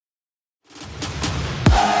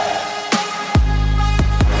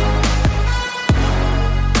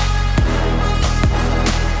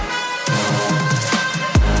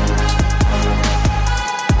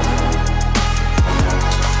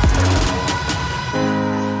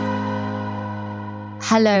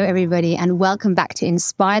Hello, everybody, and welcome back to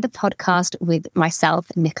Inspire the Podcast with myself,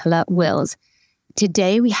 Nicola Wills.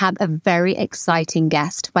 Today, we have a very exciting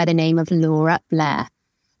guest by the name of Blair.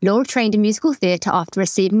 Laura trained in musical theatre after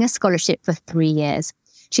receiving a scholarship for 3 years.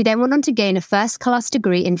 She then went on to gain a first-class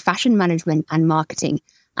degree in fashion management and marketing.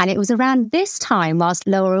 And it was around this time, whilst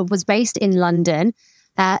Laura was based in London,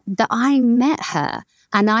 that I met her.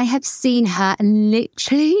 And I have seen her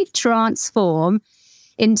literally transform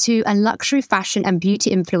into a luxury fashion and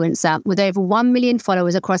beauty influencer with over 1 million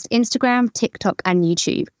followers across Instagram, TikTok, and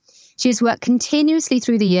YouTube. She has worked continuously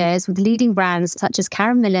through the years with leading brands such as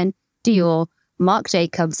Karen Millen, Dior, Marc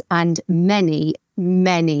Jacobs, and many,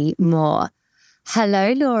 many more.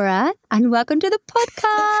 Hello, Laura, and welcome to the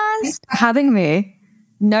podcast. Thanks for having me.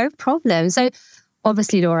 No problem. So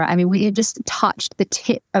obviously, Laura, I mean, we have just touched the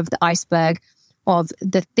tip of the iceberg of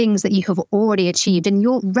the things that you have already achieved in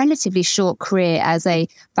your relatively short career as a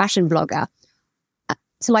fashion blogger.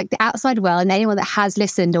 So like the outside world and anyone that has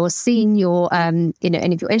listened or seen your, any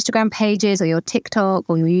of your Instagram pages or your TikTok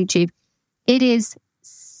or your YouTube, it is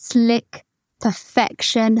slick,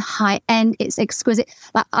 perfection, high end. It's exquisite.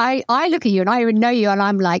 Like I look at you and I even know you and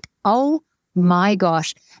I'm like, oh my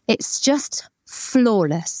gosh, it's just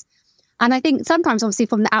flawless. And I think sometimes obviously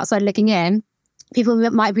from the outside looking in, people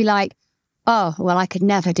might be like, oh, well, I could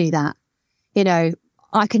never do that. You know,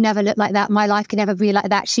 I could never look like that. My life could never be like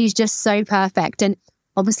that. She's just so perfect. And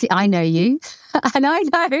obviously I know you and I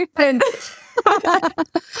know,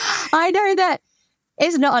 I know that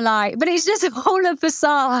it's not a lie, but it's just all a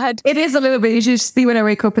facade. It is a little bit. You should see when I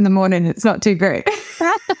wake up in the morning. It's not too great.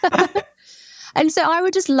 And so I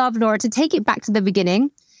would just love, Laura, to take it back to the beginning.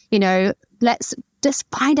 You know, let's just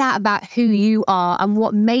find out about who you are and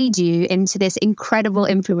what made you into this incredible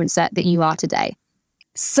influencer that you are today.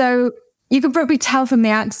 So you can probably tell from the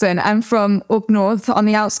accent, I'm from up north on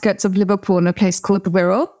the outskirts of Liverpool in a place called the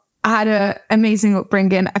Wirral. I had an amazing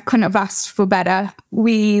upbringing. I couldn't have asked for better.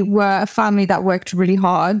 We were a family that worked really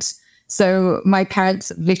hard. So my parents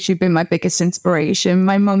have literally been my biggest inspiration.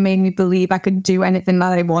 My mum made me believe I could do anything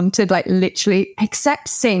that I wanted, like literally, except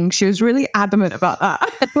sing. She was really adamant about that.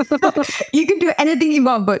 You can do anything you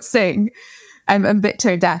want but sing. I'm a bit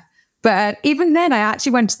tone deaf. But even then, I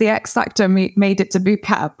actually went to the X Factor and made it to boot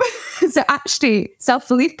camp. So actually,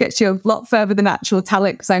 self-belief gets you a lot further than actual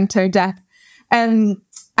talent because I'm tone deaf. And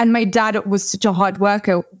my dad was such a hard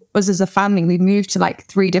worker. Us as a family, we moved to like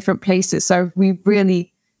 3 different places. So we really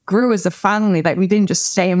grew as a family. Like we didn't just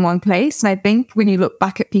stay in one place. And I think when you look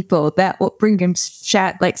back at people, their upbringing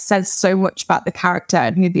says so much about the character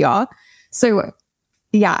and who they are. So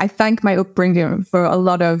yeah, I thank my upbringing for a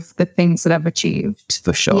lot of the things that I've achieved,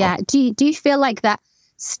 for sure. Yeah. Do you feel like that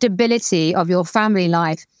stability of your family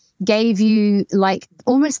life gave you like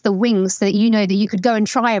almost the wings so that you know that you could go and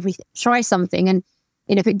try something, and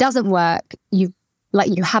if it doesn't work, you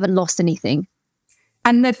haven't lost anything?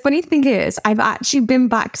 And the funny thing is, I've actually been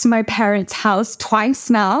back to my parents' house twice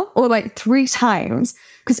now, or like 3 times,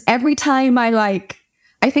 because every time I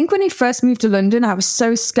think when I first moved to London, I was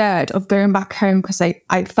so scared of going back home because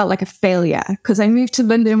I felt like a failure. Because I moved to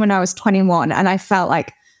London when I was 21 and I felt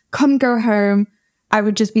like, come go home, I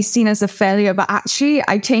would just be seen as a failure. But actually,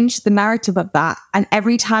 I changed the narrative of that. And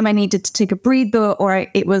every time I needed to take a breather or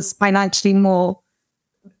it was financially more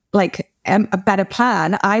like a better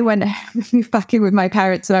plan, I moved back in with my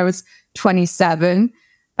parents when I was 27.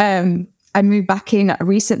 I moved back in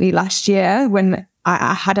recently last year when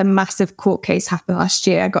I had a massive court case happen last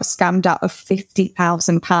year. I got scammed out of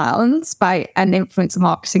 £50,000 by an influencer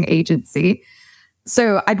marketing agency.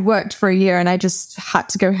 So I'd worked for a year and I just had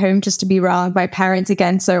to go home just to be around my parents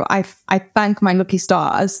again. So I thank my lucky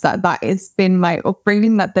stars that has been my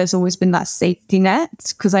upbringing, that there's always been that safety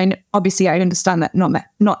net, because I understand that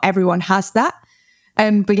not everyone has that.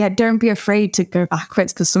 But yeah, don't be afraid to go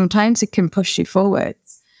backwards because sometimes it can push you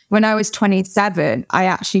forwards. When I was 27, I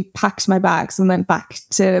actually packed my bags and went back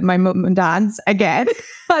to my mum and dad's again.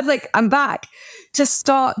 I was like, I'm back to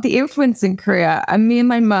start the influencing career. And me and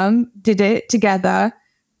my mum did it together,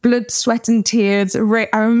 blood, sweat and tears. I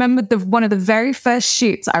remember one of the very first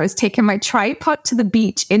shoots, I was taking my tripod to the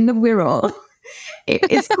beach in the Wirral.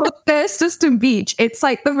 It's called Thurston Beach. It's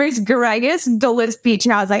like the most greyest, dullest beach.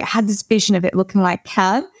 And I had this vision of it looking like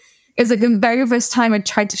Cannes. It was like the very first time I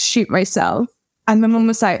tried to shoot myself. And my mum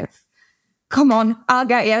was like, come on, I'll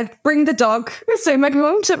get you. Bring the dog. So my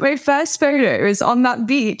mum took my first photos on that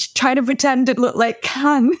beach, trying to pretend it looked like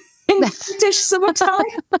Cannes in British summertime.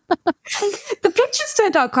 The pictures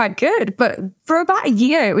turned out quite good, but for about a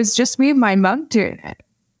year, it was just me and my mum doing it.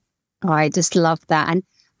 Oh, I just love that.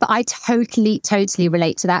 But I totally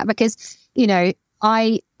relate to that because,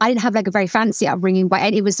 I didn't have like a very fancy upbringing,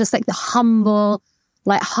 but it was just like the humble,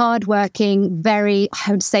 like hardworking, very,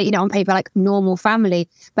 I would say, on paper, like normal family.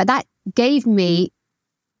 But that gave me,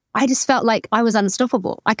 I just felt like I was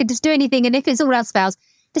unstoppable. I could just do anything. And if it's all else fails,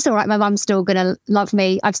 it's all right. My mum's still going to love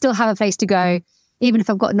me. I still have a place to go. Even if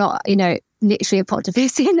I've got not, literally a pot to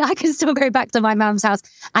piss in, I can still go back to my mum's house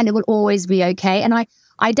and it will always be okay. And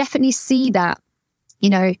I definitely see that,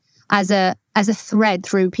 as a thread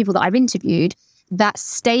through people that I've interviewed, that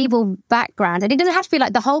stable background. And it doesn't have to be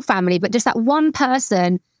like the whole family, but just that one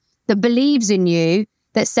person that believes in you,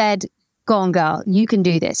 that said, go on, girl, you can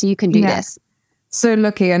do this. You can do this. So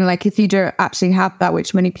lucky. And like, if you don't actually have that,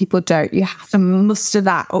 which many people don't, you have to muster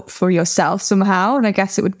that up for yourself somehow. And I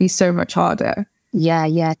guess it would be so much harder.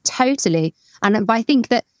 Yeah, totally. But I think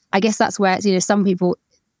that, I guess that's where, some people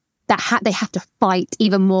that they have to fight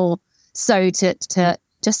even more so to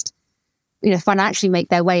just, financially make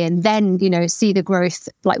their way and then, see the growth,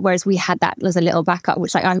 like, whereas we had that as a little backup,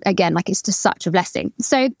 which again, it's just such a blessing.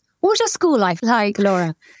 So what was your school life like,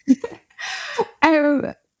 Laura?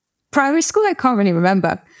 Primary school, I can't really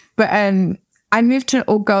remember, but I moved to an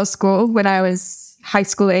all-girls school when I was high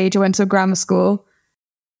school age. I went to a grammar school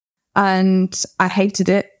and I hated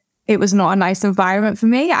it. It was not a nice environment for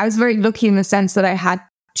me. I was very lucky in the sense that I had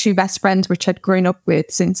two best friends, which I'd grown up with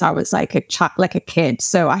since I was like a kid.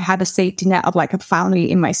 So I had a safety net of like a family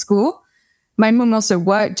in my school. My mum also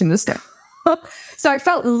worked in the school. So I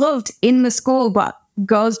felt loved in the school, but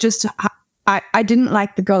girls just... I didn't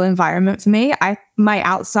like the girl environment for me. My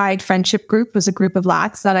outside friendship group was a group of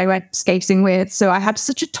lads that I went skating with. So I had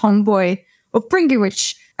such a tomboy upbringing,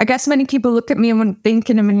 which I guess many people look at me and wouldn't think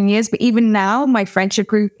in a million years. But even now, my friendship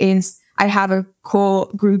group I have a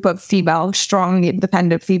core group of strong,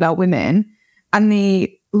 independent female women. And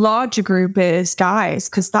the larger group is guys,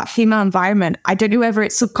 because that female environment, I don't know whether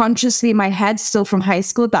it's subconsciously in my head still from high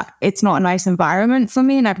school that it's not a nice environment for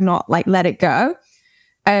me and I've not like let it go.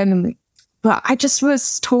 But I just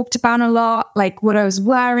was talked about a lot, like what I was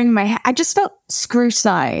wearing, my hair. I just felt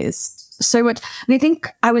scrutinized so much. And I think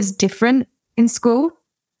I was different in school.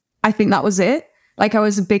 I think that was it. Like I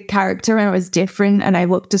was a big character and I was different and I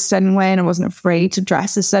looked a certain way and I wasn't afraid to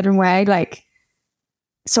dress a certain way. Like,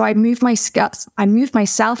 so I moved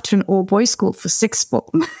myself to an all-boys school for sixth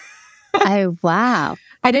form. Oh, wow.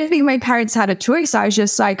 I don't think my parents had a choice. I was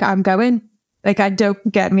just like, I'm going. Like,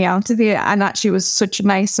 don't get me out of here. And actually, it was such a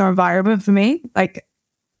nice environment for me. Like,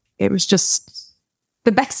 it was just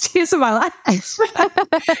the best years of my life.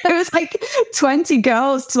 It was like 20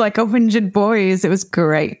 girls to like 100 boys. It was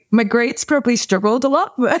great. My grades probably struggled a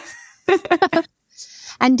lot. But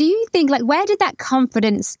And do you think, like, where did that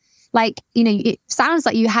confidence, like, it sounds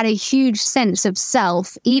like you had a huge sense of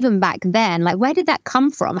self even back then. Like, where did that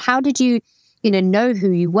come from? How did you, know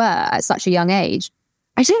who you were at such a young age?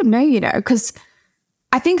 I don't know, because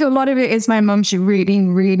I think a lot of it is my mum. She really,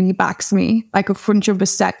 really backs me, like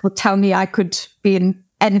 100%, will tell me I could be in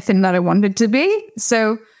anything that I wanted to be.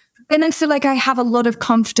 So then I feel like I have a lot of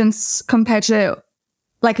confidence compared to,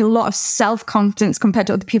 like a lot of self-confidence compared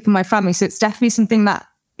to other people in my family. So it's definitely something that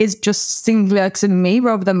is just singular to me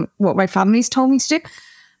rather than what my family's told me to do.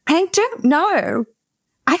 I don't know.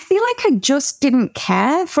 I feel like I just didn't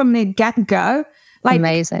care from the get-go. Like,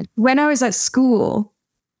 amazing. When I was at school,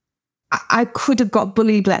 I could have got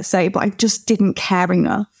bullied, let's say, but I just didn't care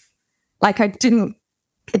enough. Like I didn't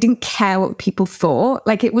care what people thought.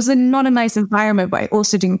 Like it was not a nice environment, but I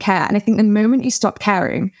also didn't care. And I think the moment you stop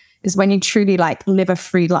caring is when you truly like live a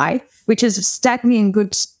free life, which has set me in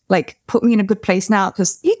good, like put me in a good place now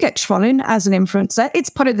because you get trolling as an influencer. It's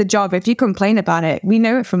part of the job. If you complain about it, we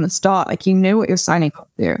know it from the start. Like you know what you're signing up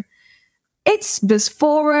to. There's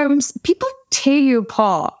forums, people tear you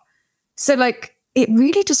apart. So like, it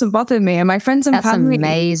really doesn't bother me. And my friends and family,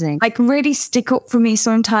 amazing, like really stick up for me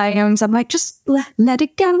sometimes. I'm like, just let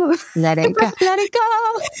it go. Let it go. Let it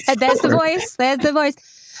go. And there's the voice. There's the voice.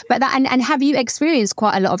 But that, and have you experienced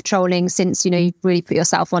quite a lot of trolling since, you really put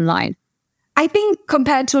yourself online? I think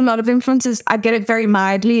compared to a lot of influencers, I get it very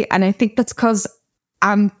mildly. And I think that's because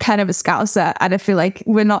I'm kind of a Scouser. And I feel like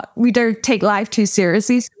we don't take life too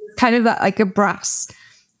seriously. So it's kind of that like a brass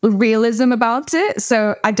realism about it.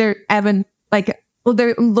 So I don't ever like, although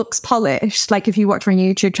it looks polished, like if you watch my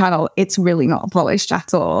YouTube channel, it's really not polished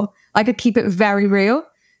at all. Like I keep it very real.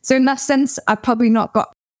 So in that sense, I've probably not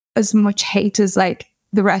got as much hate as like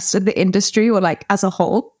the rest of the industry or like as a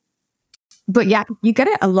whole. But yeah, you get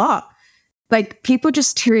it a lot. Like people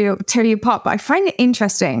just tear you apart. But I find it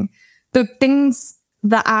interesting. The things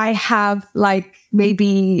that I have like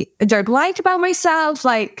maybe don't like about myself,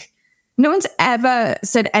 like no one's ever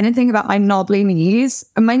said anything about my knobbly knees.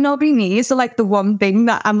 And my knobbly knees are like the one thing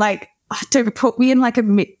that I'm like, don't put me in like a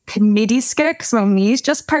midi skirt because my knees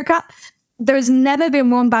just perk up. There's never been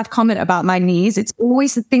one bad comment about my knees. It's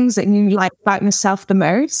always the things that you like about yourself the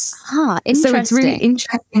most. Interesting. So it's really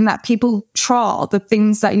interesting that people troll the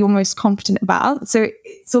things that you're most confident about. So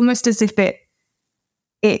it's almost as if it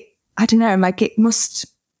I don't know, like it must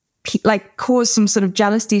like cause some sort of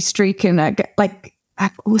jealousy streak in like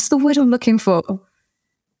what's the word I'm looking for?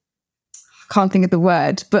 I can't think of the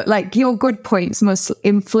word, but like your good points must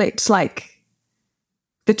inflict like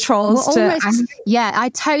the trolls yeah, I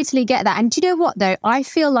totally get that. And do you know what though? I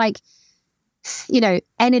feel like, you know,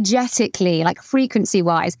 energetically, like frequency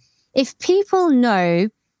wise, if people know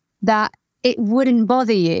that it wouldn't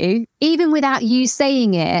bother you, even without you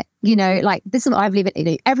saying it, you know, like this is what I believe in, you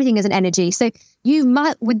know, everything is an energy. So you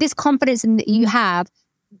might, with this confidence that you have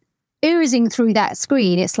oozing through that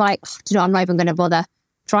screen, it's like, you know, I'm not even going to bother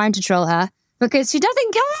trying to troll her because she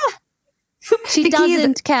doesn't care. She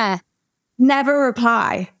doesn't care. Never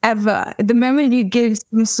reply, ever. The moment you give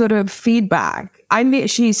some sort of feedback, I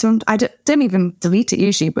literally, I don't even delete it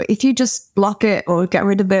usually, but if you just block it or get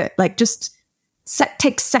rid of it, like just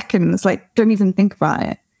take seconds, like don't even think about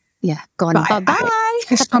it. Yeah, gone. Bye-bye. I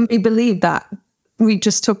just can't believe that we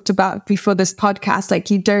just talked about before this podcast, like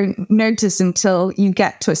you don't notice until you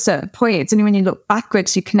get to a certain point. It's only when you look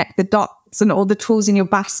backwards, you connect the dots and all the tools in your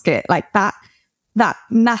basket, like that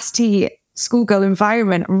nasty schoolgirl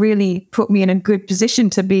environment really put me in a good position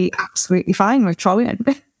to be absolutely fine with trolling.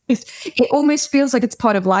 It almost feels like it's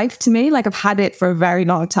part of life to me. Like I've had it for a very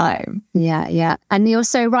long time. Yeah. And you're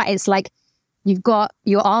so right. It's like you've got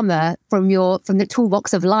your armor from the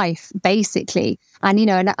toolbox of life, basically. And, you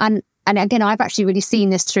know, and again, I've actually really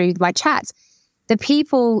seen this through my chats. The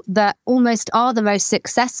people that almost are the most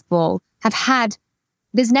successful have had,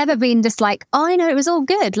 there's never been just like, oh, you know, it was all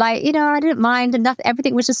good. Like, you know, I didn't mind and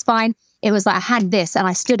everything was just fine. It was like, I had this and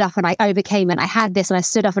I stood up and I overcame it. I had this and I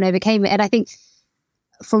stood up and overcame it. And I think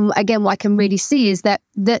from, again, what I can really see is that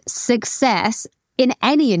the success in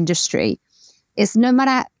any industry is no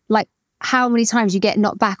matter like how many times you get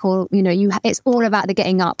knocked back or, you know, it's all about the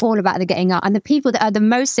getting up, all about the getting up. And the people that are the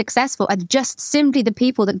most successful are just simply the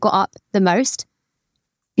people that got up the most,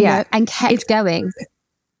 you know, and kept going.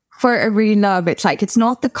 For a really love, it's like, it's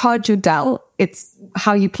not the cards you're dealt, it's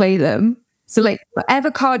how you play them. So like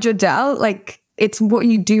whatever card you're dealt, like it's what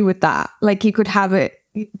you do with that. Like you could have it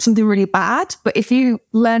something really bad, but if you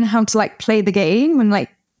learn how to like play the game and like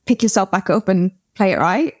pick yourself back up and play it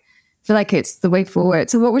right, I feel like it's the way forward.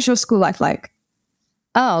 So what was your school life like?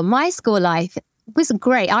 Oh, my school life was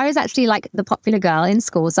great. I was actually like the popular girl in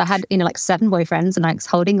school. So I had, you know, like 7 boyfriends and I was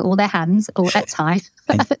holding all their hands all at time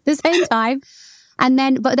at the same time.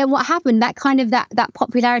 But then what happened, that kind of that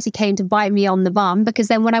popularity came to bite me on the bum, because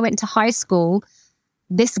then when I went to high school,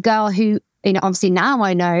 this girl who, you know, obviously now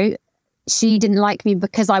I know, she didn't like me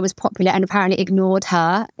because I was popular and apparently ignored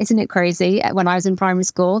her. Isn't it crazy? When I was in primary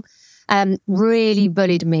school, really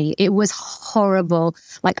bullied me. It was horrible,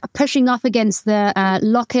 like pushing up against the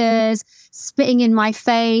lockers, spitting in my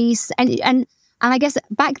face. And I guess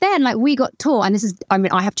back then, like we got taught, and this is, I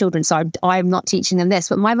mean, I have children, so I'm not teaching them this,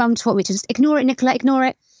 but my mum taught me to just ignore it, Nicola, ignore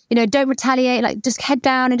it. You know, don't retaliate, like just head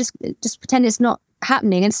down and just pretend it's not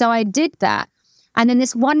happening. And so I did that. And then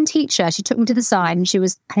this one teacher, she took me to the side and her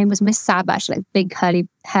name was Miss Saba, she had like big curly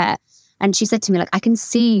hair. And she said to me, like, I can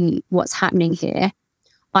see what's happening here.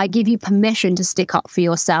 I give you permission to stick up for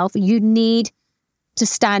yourself. You need to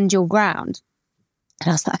stand your ground. And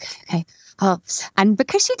I was like, okay. Oh. And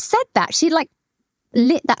because she'd said that, she like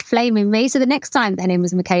lit that flame in me. So the next time, her name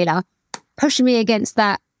was Michaela, pushing me against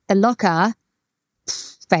the locker,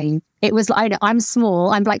 fame. It was like, I'm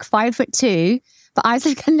small, I'm like 5'2", but I was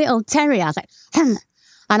like a little terrier. I was like, and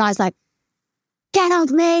I was like, get off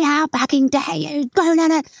me, how fucking dare you?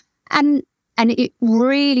 And it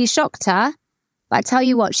really shocked her. But I tell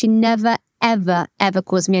you what, she never, ever, ever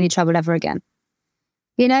caused me any trouble ever again.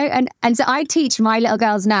 You know, and so I teach my little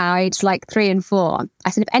girls now, aged like 3 and 4. I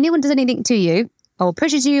said, if anyone does anything to you or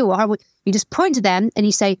pushes you, or you just point to them and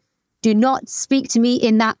you say, do not speak to me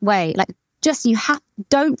in that way. Like, just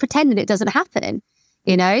don't pretend that it doesn't happen,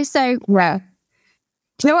 you know? So, yeah.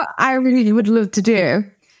 Do you know what I really would love to do?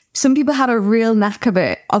 Some people have a real knack of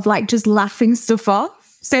it, of like just laughing stuff off.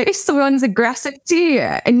 So if someone's aggressive to you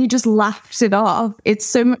and you just laughed it off, it's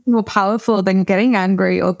so much more powerful than getting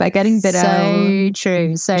angry or by getting bitter. So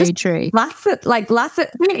true. So just true. Laugh at,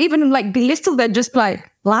 don't even like belittle them, just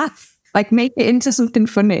like laugh, like make it into something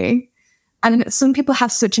funny. And some people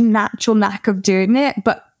have such a natural knack of doing it,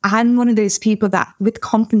 but I'm one of those people that with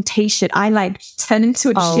confrontation, I like turn into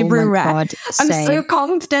a shivering rat. I'm so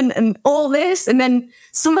confident and all this. And then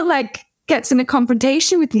someone like gets in a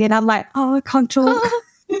confrontation with me and I'm like, oh, I can't talk.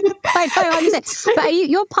 But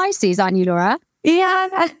you're Pisces, aren't you, Laura?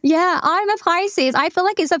 Yeah. Yeah, I'm a Pisces. I feel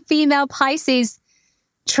like it's a female Pisces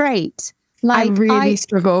trait. Like, I really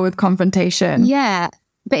struggle with confrontation. Yeah.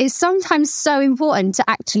 But it's sometimes so important to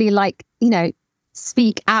actually like,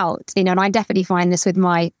 speak out, and I definitely find this with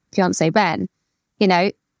my fiance, Ben,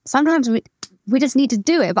 sometimes we just need to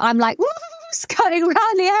do it. But I'm like, cutting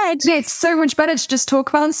around the edge. Yeah, it's so much better to just talk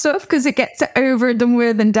about stuff because it gets it over and done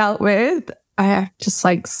with and dealt with. I just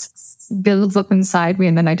like builds up inside me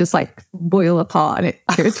and then I just like boil apart and it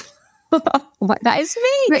goes. That is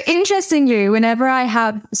me. But interestingly, whenever I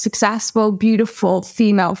have successful, beautiful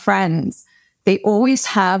female friends, they always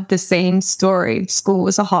have the same story. School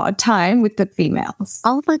was a hard time with the females.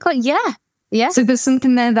 Oh my God, yeah. Yeah. So there's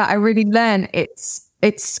something there that I really learned. It's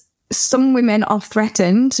some women are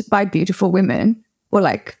threatened by beautiful women or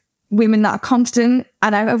like women that are confident.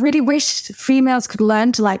 And I really wish females could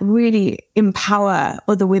learn to like really empower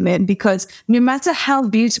other women, because no matter how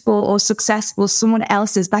beautiful or successful someone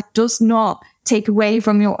else is, that does not take away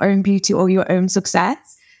from your own beauty or your own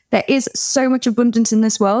success. There is so much abundance in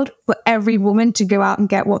this world for every woman to go out and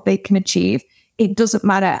get what they can achieve. It doesn't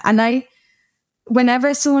matter. And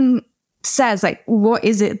whenever someone says like, what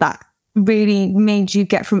is it that really made you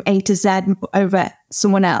get from A to Z over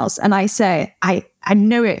someone else? And I say, I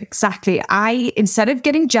know it exactly. Instead of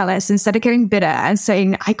getting jealous, instead of getting bitter and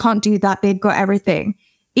saying, I can't do that, they've got everything.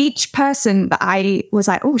 Each person that I was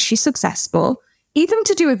like, oh, she's successful, even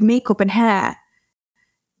to do with makeup and hair,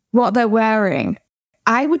 what they're wearing,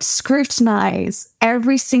 I would scrutinize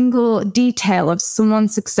every single detail of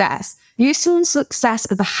someone's success. Use someone's success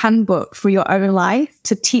as a handbook for your own life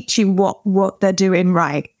to teach you what they're doing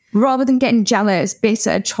right. Rather than getting jealous,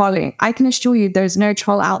 bitter, trolling. I can assure you there's no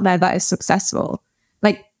troll out there that is successful.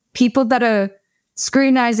 Like, people that are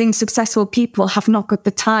scrutinizing successful people have not got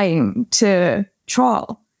the time to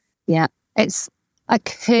troll. Yeah, I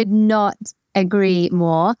could not agree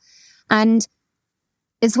more. And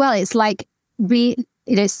as well, it's like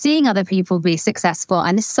seeing other people be successful.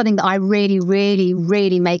 And this is something that I really, really,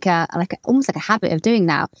 really make almost like a habit of doing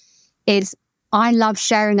now, is I love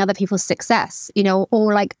sharing other people's success,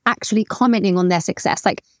 or like actually commenting on their success.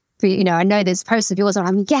 Like, I know there's posts of yours where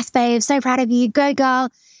I'm, yes, babe, so proud of you, go girl.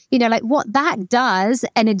 Like what that does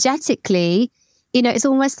energetically, it's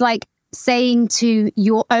almost like saying to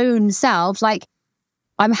your own self, like,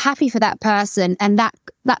 I'm happy for that person. And that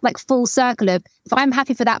like full circle of, if I'm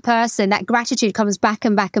happy for that person, that gratitude comes back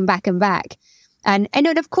and back and back and back. And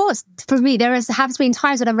of course, for me, there has been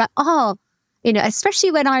times when I'm like, oh,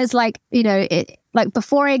 especially when I was like, like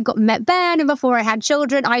before I met Ben and before I had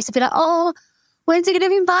children, I used to feel like, oh, when's it going to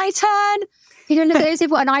be my turn? Look at those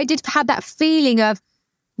people. And I did have that feeling of,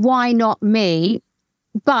 why not me?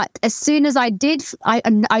 But as soon as I did, I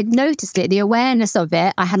noticed it, the awareness of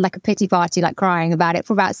it. I had like a pity party, like crying about it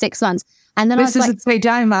for about 6 months. And then this I was like, this is a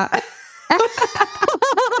pajama.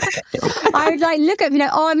 I would like look at,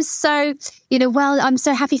 oh, I'm so, well, I'm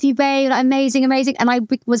so happy for you, babe, like, amazing. And I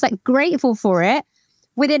was like grateful for it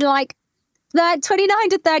within like the 29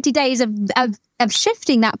 to 30 days of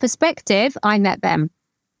shifting that perspective. I met them.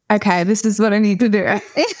 Okay, this is what I need to do.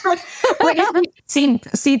 When you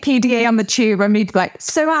see PDA on the tube, I need to be like,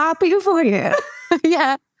 so happy for you.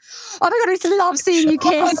 Yeah. Oh my God, I just love seeing you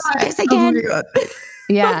kiss. Kiss again. Oh my God.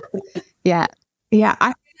 Yeah. Yeah. Yeah.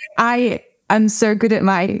 I am so good at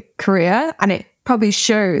my career, and it probably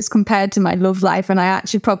shows compared to my love life. And I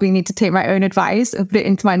actually probably need to take my own advice and put it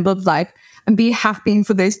into my love life and be happy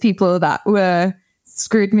for those people that were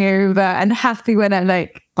screwed me over, and happy when I'm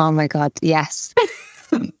like, oh my God, yes.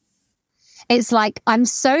 It's like, I'm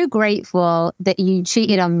so grateful that you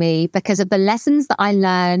cheated on me because of the lessons that I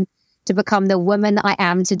learned to become the woman that I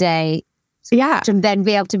am today. Yeah. To then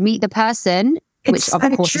be able to meet the person, which of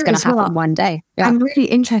course is going to happen one day. Yeah. And really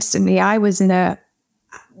interestingly, I was in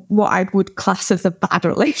what I would class as a bad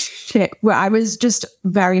relationship where I was just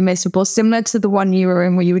very miserable, similar to the one you were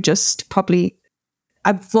in, where you were just probably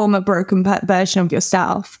a former broken version of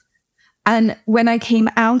yourself. And when I came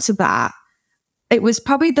out of that, it was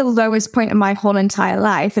probably the lowest point in my whole entire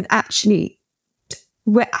life. And actually,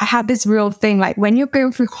 I had this real thing, like when you're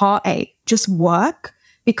going through heartache, just work,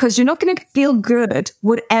 because you're not going to feel good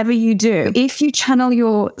whatever you do. If you channel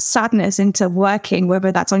your sadness into working,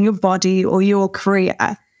 whether that's on your body or your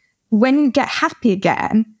career, when you get happy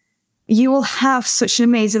again, you will have such an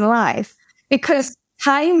amazing life. Because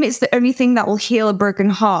time is the only thing that will heal a broken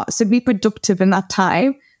heart. So be productive in that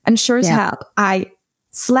time. And sure as hell, I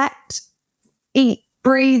slept, eat,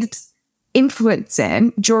 breathed,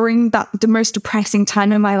 influencing during the most depressing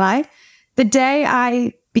time in my life. The day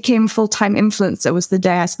I became a full-time influencer was the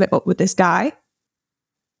day I split up with this guy.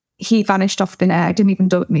 He vanished off thin air, didn't even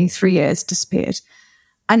date me, 3 years, disappeared.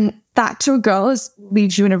 And that to a girl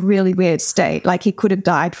leaves you in a really weird state. Like, he could have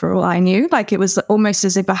died for all I knew. Like, it was almost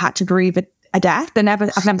as if I had to grieve a death. I've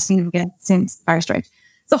never seen him again since. Very strange.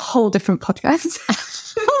 It's a whole different podcast.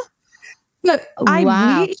 Look,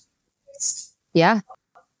 I really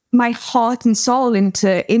my heart and soul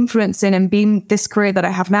into influencing and being this career that I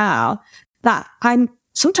have now, that I'm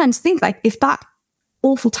sometimes think like, if that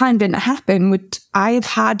awful time didn't happen, would I have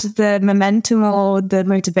had the momentum or the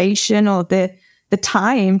motivation or the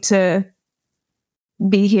time to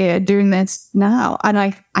be here doing this now? And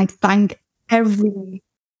I thank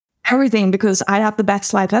everything, because I have the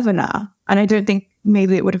best life ever now. And I don't think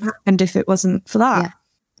maybe it would have happened if it wasn't for that.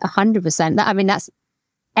 100%. I mean, that's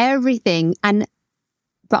everything.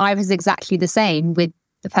 But I was exactly the same with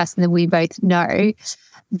the person that we both know,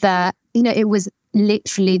 that, you know, it was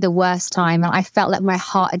literally the worst time. And I felt like my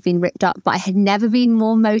heart had been ripped up, but I had never been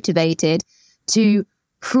more motivated to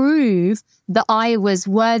prove that I was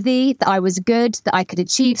worthy, that I was good, that I could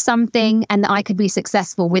achieve something, and that I could be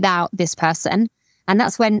successful without this person. And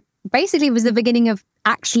that's when basically it was the beginning of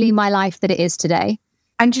actually my life that it is today.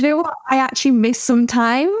 And you know what I actually miss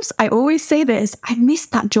sometimes? I always say this, I miss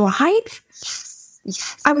that drive.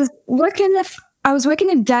 Yes. I was working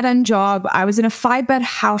a dead-end job. I was in a 5-bed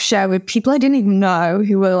house share with people I didn't even know,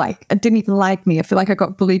 who were like, didn't even like me. I feel like I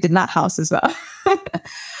got bullied in that house as well.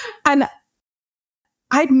 And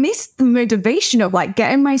I missed the motivation of like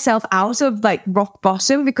getting myself out of like rock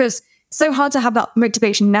bottom, because it's so hard to have that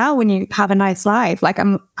motivation now when you have a nice life. Like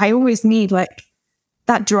I always need like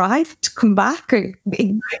that drive to come back or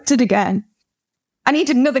be ignited again. I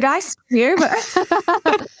need another guy here, but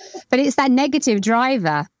but it's that negative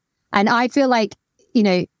driver. And I feel like, you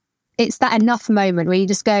know, it's that enough moment where you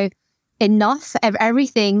just go, enough of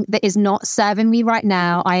everything that is not serving me right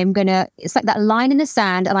now. It's like that line in the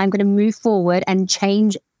sand, and I'm going to move forward and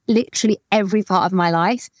change literally every part of my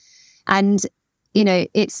life. And, you know,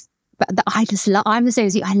 I'm the same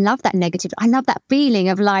as you. I love that negative. I love that feeling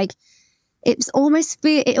of like, it almost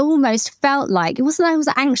felt like, it wasn't like I was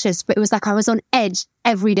anxious, but it was like I was on edge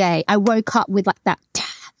every day. I woke up with like that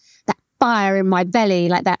fire in my belly,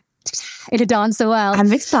 like that in a dancer world. I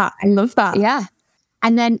miss that. I love that. Yeah.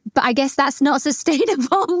 And then, but I guess that's not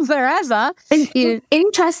sustainable forever.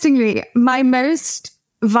 Interestingly, my most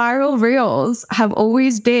viral reels have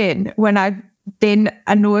always been when I've been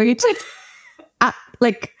annoyed at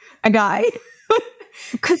like a guy.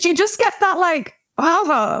 Because you just get that like,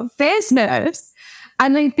 wow, fierceness.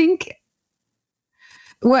 And I think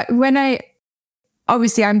when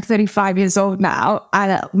obviously I'm 35 years old now,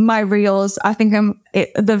 and my reels, I think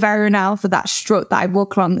they're very renowned for that strut that I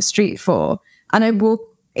walk around the street for. And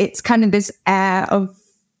it's kind of this air of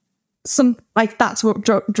that's what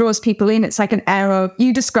draws people in. It's like an air of,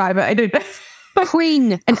 you describe it, I don't know.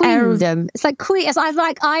 Queendom. It's like queen. It's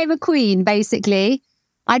like I'm a queen, basically.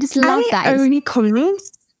 I just love that. It only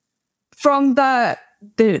comes from the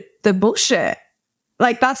bullshit.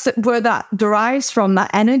 Like that's where that derives from,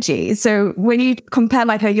 that energy. So when you compare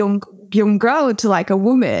like a young girl to like a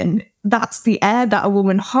woman, that's the air that a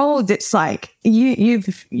woman holds. It's like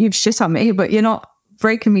you've shit on me, but you're not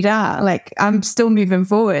breaking me down. Like I'm still moving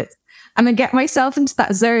forward. And I get myself into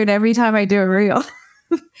that zone every time I do a reel.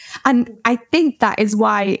 And I think that is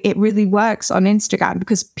why it really works on Instagram,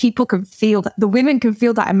 because people can feel that, the women can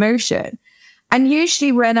feel that emotion. And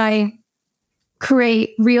usually when I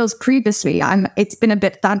create reels previously, and it's been a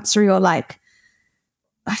bit dancery or like,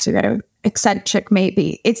 I don't know, eccentric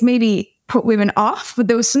maybe, it's maybe put women off, but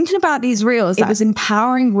there was something about these reels that was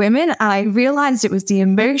empowering women. And I realized it was the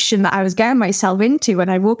emotion that I was getting myself into when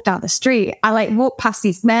I walked down the street. I like walk past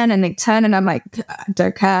these men and they turn and I'm like, I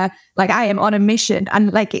don't care. Like I am on a mission,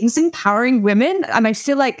 and like it was empowering women. And I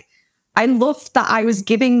feel like I loved that I was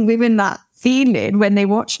giving women that feeling when they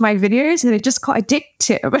watched my videos, and it just got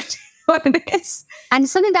addictive. What it is. And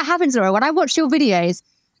something that happens, Laura, when I watch your videos,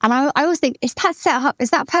 and I always think, is that set up? Is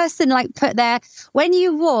that person like put there when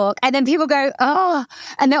you walk and then people go, oh,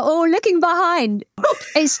 and they're all looking behind?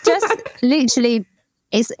 It's just literally,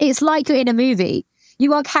 it's like you're in a movie.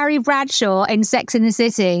 You are Carrie Bradshaw in Sex and the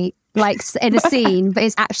City, like in a scene, but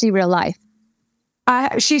it's actually real life.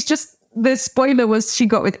 She's just, the spoiler was she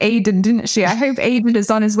got with Aiden, didn't she? I hope Aiden is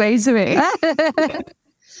on his way to me.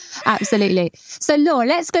 Absolutely. So Laura,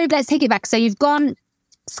 let's take it back. So you've gone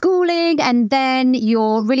schooling, and then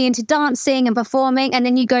you're really into dancing and performing, and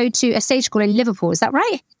then you go to a stage school in Liverpool. Is that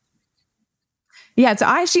right? Yeah, so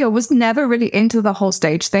I was never really into the whole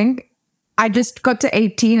stage thing. I just got to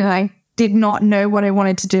 18 and I did not know what I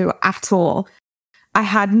wanted to do at all. I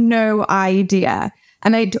had no idea.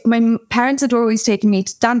 And my parents had always taken me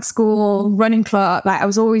to dance school, running club. Like, I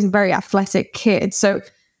was always a very athletic kid. So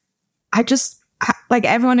I just, like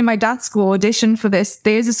everyone in my dance school, auditioned for this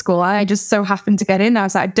theatre school. And I just so happened to get in. I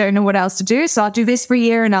was like, I don't know what else to do. So I'll do this for a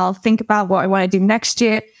year and I'll think about what I want to do next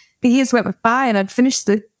year. The years went by and I'd finished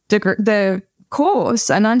the course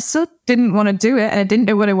and I still didn't want to do it. And I didn't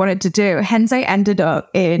know what I wanted to do. Hence, I ended up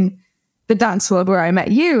in the dance world where I met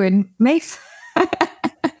you in Mayfair.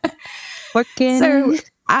 So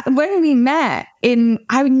when we met,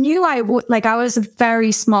 I knew I would, like, I was a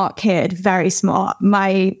very smart kid, very smart.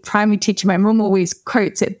 My primary teacher, my mum always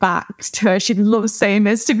quotes it back to her. She loves saying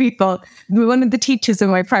this to people. One of the teachers in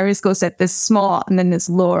my primary school said, there's smart and then there's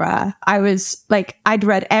Laura. I was like, I'd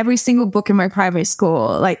read every single book in my primary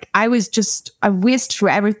school. Like, I whizzed through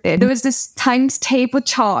everything. There was this times table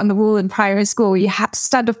chart on the wall in primary school where you had to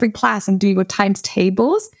stand up in class and do your times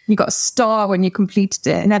tables. You got a star when you completed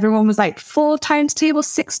it. And everyone was like, 4 times table,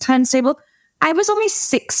 6 times table. I was only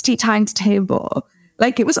 60 times table.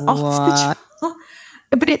 Like, it was off the chart.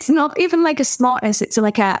 But it's not even like a smartness. It's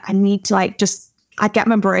like I need to I get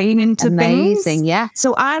my brain into things. Amazing, yeah.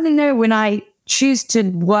 So I know when I choose to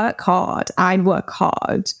work hard, I work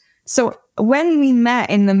hard. So when we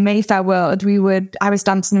met in the Mayfair world, I was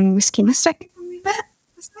dancing in Whiskey Mistake when we met.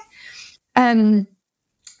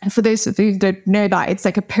 For those of you who don't know that, it's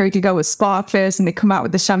like a period you go with sparklers and they come out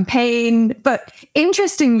with the champagne. But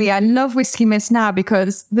interestingly, I love Whiskey Miss now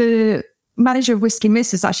because the manager of Whiskey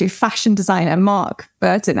Miss is actually fashion designer Mark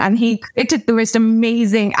Burton, and he created the most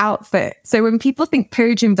amazing outfit. So when people think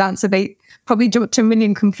Puritan dancer, they probably jump to a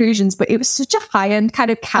million conclusions, but it was such a high-end kind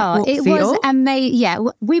of catwalk feel. It was amazing. Yeah,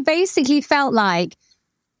 we basically felt like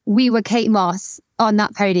we were Kate Moss on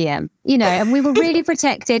that podium, and we were really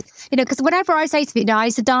protected, because whenever I say to people, I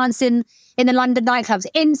used to dance in the London nightclubs,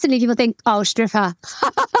 instantly people think, oh, stripper.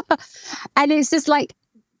 And it's just like,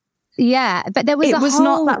 yeah, but there was it was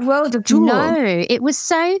not that world at all. No, it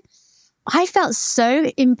was I felt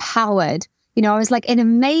so empowered. I was like in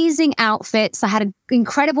amazing outfits. I had an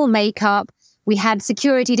incredible makeup. We had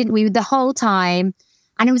security, didn't we, the whole time.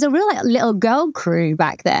 And it was a real little girl crew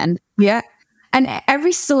back then. Yeah. And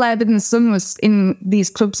every celeb in the sun was in these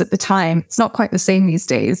clubs at the time. It's not quite the same these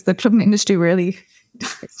days. The club industry really...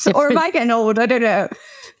 or am I getting old? I don't know.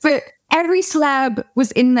 But every celeb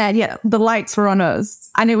was in there. Yeah, the lights were on us.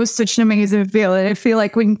 And it was such an amazing feel. And I feel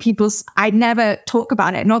like when I never talk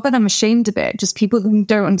about it. Not that I'm ashamed of it. Just people who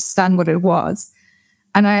don't understand what it was.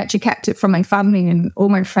 And I actually kept it from my family and all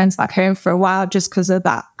my friends back home for a while just because of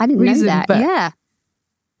that. I didn't know that. But, yeah.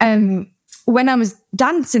 When I was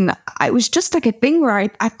dancing, it was just like a thing where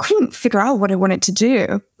I couldn't figure out what I wanted to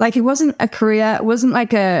do. Like, it wasn't a career. It wasn't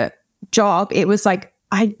like a job. It was like,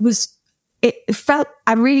 I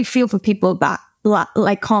really feel for people that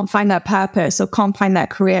like can't find their purpose or can't find their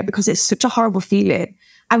career because it's such a horrible feeling.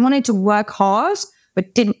 I wanted to work hard,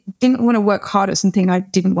 but didn't want to work hard at something I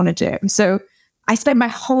didn't want to do. So I spent my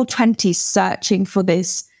whole 20s searching for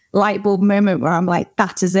this light bulb moment where I'm like,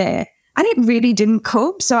 that is it. And it really didn't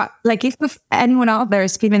come. So, like, if anyone out there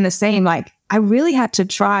is feeling the same, like, I really had to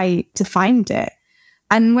try to find it.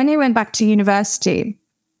 And when I went back to university,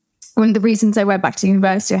 one of the reasons I went back to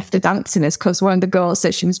university after dancing is because one of the girls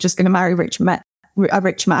said she was just going to marry a rich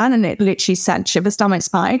man, and it literally sent shivers down my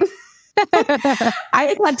spine.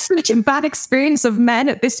 I had such a bad experience of men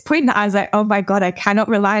at this point that I was like, oh my God, I cannot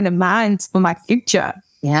rely on a man for my future.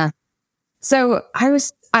 Yeah. So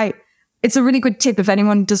it's a really good tip if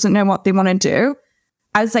anyone doesn't know what they want to do.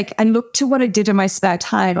 I looked to what I did in my spare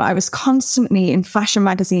time. I was constantly in fashion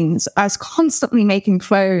magazines. I was constantly making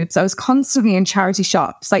clothes. I was constantly in charity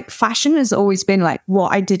shops. Like, fashion has always been like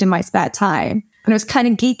what I did in my spare time. And it was kind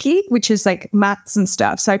of geeky, which is like maths and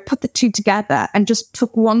stuff. So I put the two together and just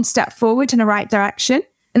took one step forward in the right direction.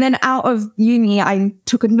 And then out of uni, I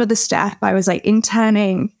took another step. I was like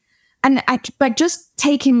interning. And by just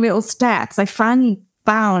taking little steps, I finally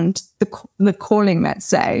found the calling, let's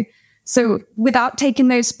say. So without taking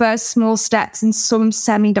those first small steps in some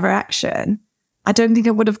semi-direction, I don't think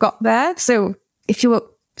I would have got there. So if you're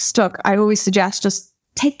stuck, I always suggest just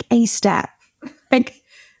take a step, like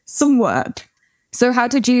some word. So how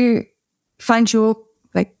did you find your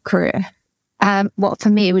career? Well, for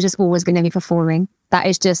me, it was just always going to be performing. That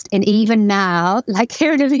is just, and even now, like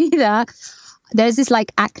here in Avida, there's this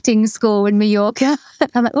like acting school in Mallorca.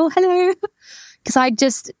 I'm like, oh, hello.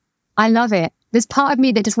 Because I love it. there's part of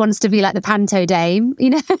me that just wants to be like the panto dame, you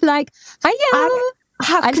know, like, hiya. I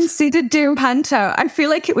have considered doing panto. I feel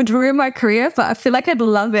like it would ruin my career, but I feel like I'd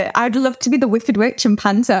love it. I'd love to be the Wicked Witch in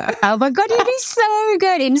panto. Oh my God, you'd be so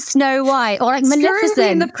good in Snow White or like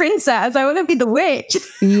Maleficent. In the princess. I want to be the witch.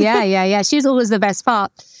 Yeah. She's always the best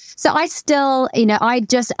part. So I still, you know, I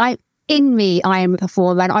am a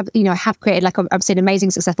performer, and I have created like obviously an amazing,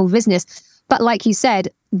 successful business. But like you said,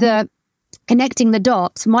 the connecting the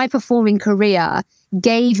dots, my performing career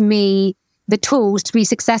gave me the tools to be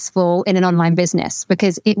successful in an online business,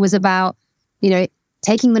 because it was about, you know,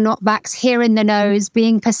 taking the knockbacks, hearing the no's,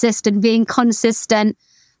 being persistent, being consistent.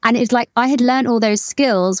 And it's like I had learned all those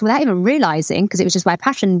skills without even realizing, because it was just my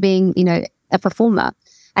passion being, you know, a performer.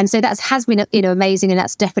 And so that has been, you know, amazing. And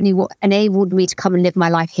that's definitely what enabled me to come and live my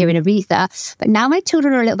life here in Ibiza. But now my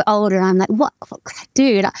children are a little bit older and I'm like, what can I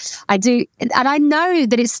do? And I do. And I know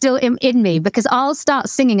that it's still in me, because I'll start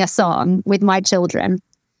singing a song with my children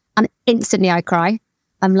and instantly I cry.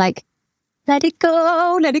 I'm like, let it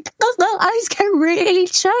go, let it go. I just get really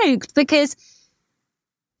choked, because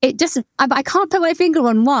it just, I can't put my finger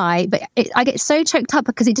on why, but I get so choked up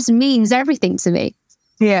because it just means everything to me.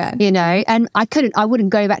 Yeah. You know, and I wouldn't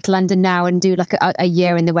go back to London now and do like a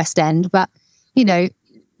year in the West End, but, you know,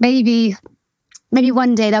 maybe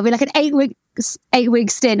one day there'll be like an 8-week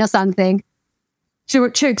stint or something. Do you know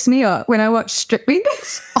what chokes me up when I watch Strictly?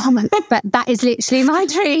 Oh my, but that is literally my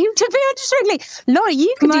dream, to be on Strictly. Laura,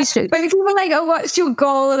 you can do Strictly. But people are like, oh, what's your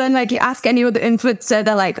goal? And then like you ask any other influencer,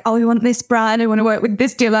 they're like, oh, we want this brand, I want to work with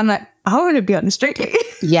this deal. I'm like, I want to be on Strictly.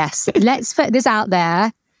 Yes, let's put this out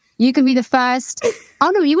there. You can be the first.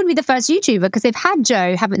 Oh no, you wouldn't be the first YouTuber, because they've had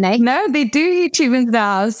Joe, haven't they? No, they do YouTubers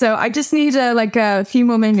now. So I just need a few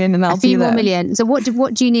more million, and I'll be there. A few more million. So what do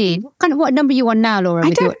you need? What number are you on now, Laura?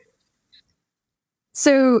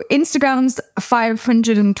 So Instagram's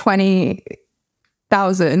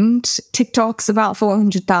 520,000, TikTok's about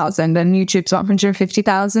 400,000, and YouTube's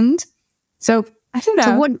 150,000. So I don't know.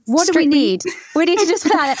 So what do we need? We need to just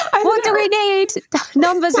plan it. What do we need,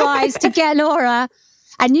 numbers wise, to get Laura?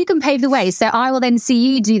 And you can pave the way. So I will then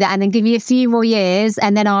see you do that and then give you a few more years,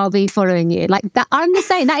 and then I'll be following you. Like that. I'm just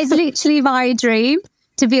saying, that is literally my dream,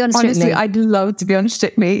 to be on Strictly. Honestly, I'd love to be on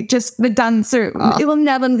Strictly. Just the dancer, it will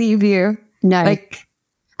never leave you. No.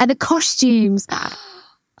 And the costumes.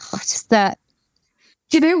 Just that.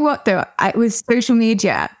 Do you know what though? With social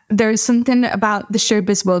media, there is something about the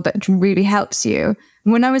showbiz world that really helps you.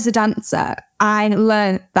 When I was a dancer, I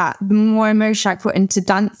learned that the more emotion I put into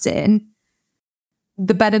dancing,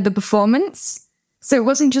 the better the performance. So it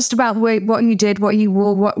wasn't just about what you did, what you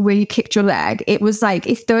wore, where you kicked your leg. It was like,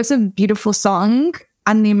 if there was a beautiful song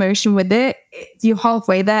and the emotion with it, you're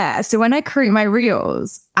halfway there. So when I create my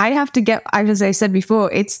reels, I have to get, as I said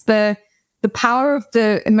before, it's the power of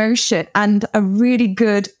the emotion and a really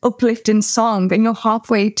good uplifting song, and you're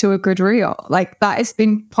halfway to a good reel. Like that has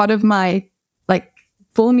been part of my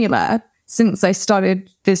formula since I started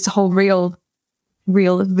this whole real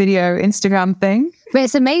video Instagram thing. But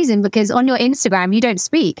it's amazing, because on your Instagram, you don't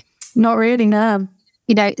speak. Not really, no.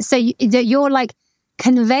 You know, so you're like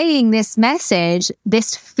conveying this message,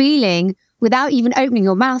 this feeling, without even opening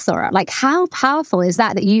your mouth, or like, how powerful is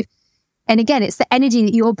that you, and again, it's the energy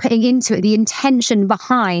that you're putting into it, the intention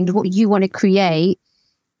behind what you want to create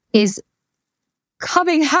is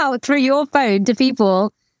coming out through your phone to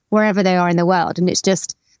people wherever they are in the world. And that's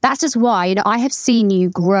just why, you know, I have seen you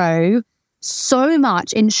grow so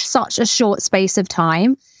much in such a short space of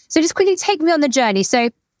time. So just quickly take me on the journey. So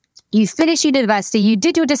you finished university, you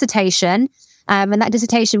did your dissertation, and that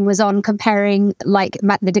dissertation was on comparing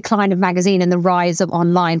the decline of magazine and the rise of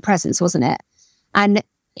online presence, wasn't it? And,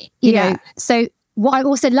 you know, so what I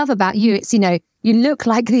also love about you, it's, you know, you look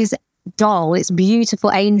like this doll, this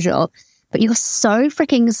beautiful angel, but you're so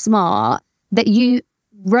freaking smart that you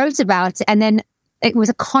wrote about it, and then it was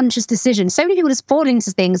a conscious decision. So many people just fall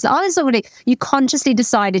into things. You consciously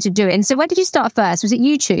decided to do it. And so where did you start first? Was it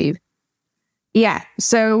YouTube? Yeah.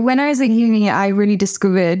 So when I was at uni, I really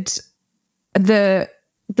discovered the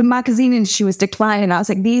magazine industry was declining. I was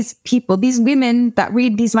like, these people, these women that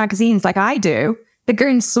read these magazines like I do, they're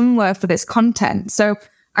going somewhere for this content. So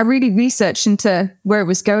I really researched into where it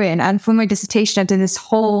was going. And for my dissertation, I did this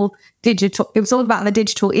whole it was all about the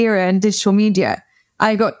digital era and digital media.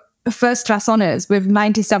 I got first class honors with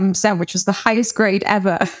 97%, which was the highest grade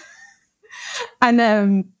ever.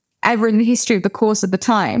 And ever in the history of the course at the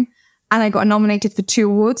time. And I got nominated for 2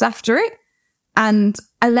 awards after it. And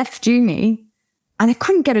I left uni and I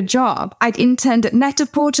couldn't get a job. I'd interned at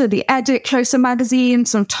Net-a-Porter, The Edit, Closer Magazine,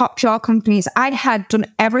 some top PR companies. I had done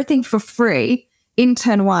everything for free,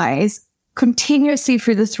 intern-wise, continuously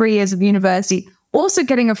through the 3 years of university, also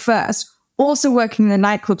getting a first, also working in the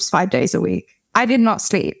nightclubs 5 days a week. I did not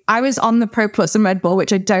sleep. I was on the Pro Plus and Red Bull,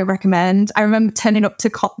 which I don't recommend. I remember turning up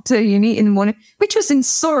to uni in the morning, which was in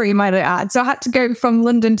Surrey, might I add. So I had to go from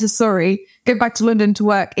London to Surrey, go back to London to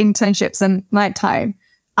work internships and nighttime.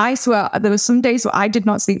 I swear there were some days where I did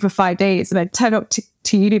not sleep for 5 days and I'd turn up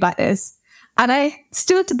to uni like this. And I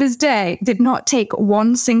still to this day did not take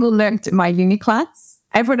one single note in my uni class.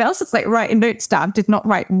 Everyone else was like writing notes down, did not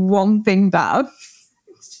write one thing down.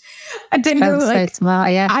 I didn't know, like, so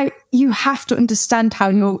smart, yeah. You have to understand how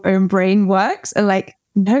your own brain works. And like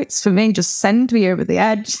notes for me just send me over the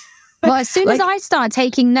edge. Well, as soon as I start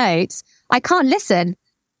taking notes, I can't listen.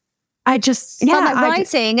 I'm like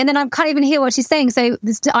writing and then I can't even hear what she's saying. So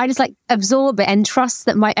I just like absorb it and trust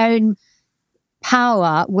that my own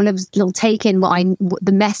power will take in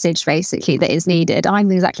the message basically that is needed.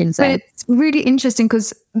 I'm exactly the same. But it's really interesting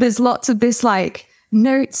because there's lots of this like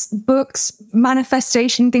notes, books,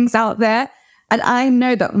 manifestation things out there. And I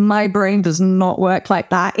know that my brain does not work like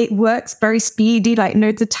that. It works very speedy, like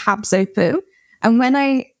loads of tabs open. And when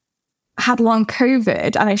I had long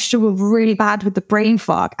COVID and I struggled really bad with the brain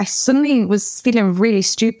fog, I suddenly was feeling really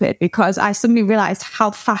stupid because I suddenly realized how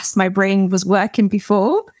fast my brain was working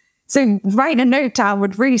before. So writing a note down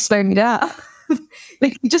would really slow me down.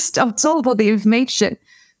 Like you just absorb all the information.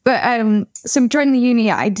 But so during the uni,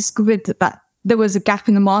 I discovered that there was a gap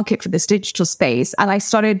in the market for this digital space. And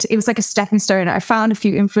it was like a stepping stone. I found a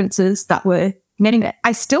few influencers that were knitting it.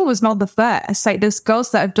 I still was not the first. Like there's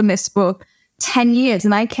girls that have done this for 10 years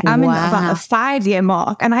and I'm in about the 5-year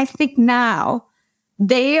mark. And I think now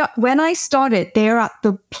when I started, they're at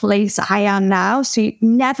the place I am now. So you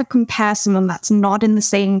never compare someone that's not in the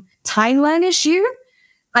same timeline as you.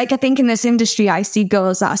 Like I think in this industry, I see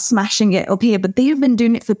girls that are smashing it up here, but they've been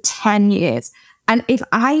doing it for 10 years. And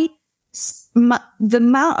the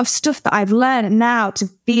amount of stuff that I've learned now to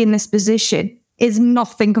be in this position is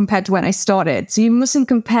nothing compared to when I started. So you mustn't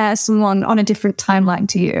compare someone on a different timeline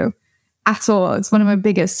to you at all. It's one of my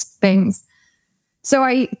biggest things. So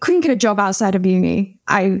I couldn't get a job outside of uni.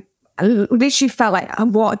 I literally felt like,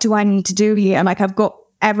 what do I need to do here? And like, I've got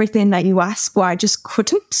everything that you ask for. I just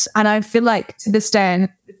couldn't. And I feel like to this day, and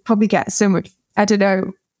probably get so much, I don't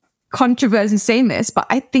know, controversy saying this, but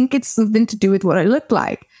I think it's something to do with what I look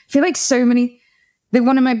like. I feel like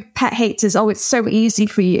one of my pet hates is, it's so easy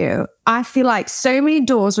for you. I feel like so many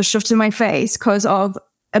doors were shoved in my face because of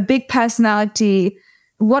a big personality,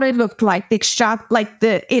 what I looked like, big strap,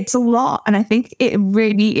 it's a lot. And I think it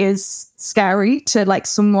really is scary to like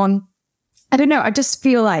someone, I don't know, I just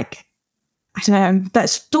feel like, I don't know,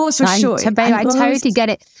 that doors were shut. I totally get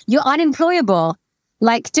it. You're unemployable.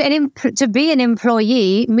 Like to be an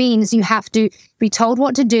employee means you have to be told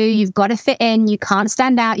what to do. You've got to fit in. You can't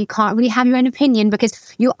stand out. You can't really have your own opinion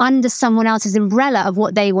because you're under someone else's umbrella of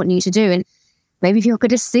what they want you to do. And maybe if you're good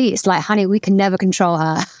to see, it's like, honey, we can never control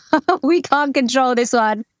her. We can't control this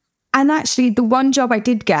one. And actually, the one job I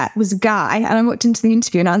did get was a guy. And I walked into the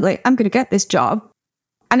interview and I was like, I'm going to get this job.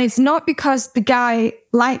 And it's not because the guy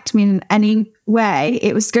liked me in any way.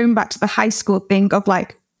 It was going back to the high school thing of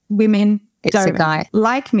like women don't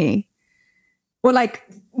like me. Or like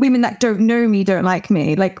women that don't know me don't like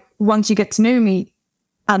me. Like once you get to know me,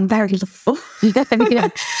 I'm very lovable.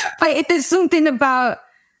 But there's something about,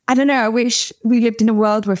 I don't know, I wish we lived in a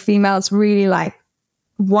world where females really like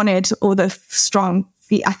wanted all the strong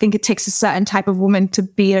feet. I think it takes a certain type of woman to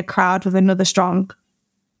be in a crowd with another strong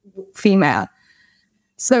female.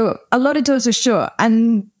 So a lot of doors are shut.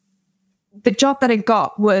 And the job that I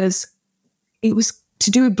got was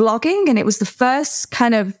to do blogging, and it was the first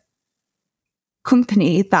kind of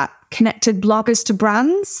company that connected bloggers to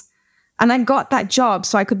brands. And I got that job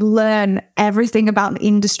so I could learn everything about the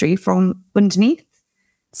industry from underneath.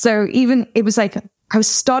 So even it was like I was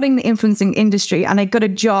starting the influencing industry and I got a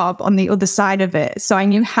job on the other side of it. So I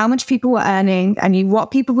knew how much people were earning, I knew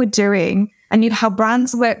what people were doing, I knew how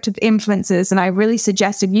brands worked with influencers. And I really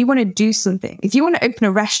suggested, you want to do something, if you want to open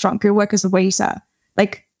a restaurant, go work as a waiter,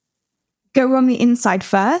 like go on the inside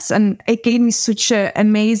first. And it gave me such an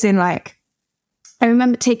amazing, like, I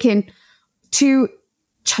remember taking two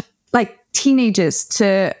teenagers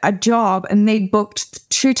to a job and they booked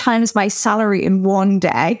 2 times my salary in one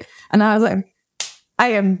day. And I was like,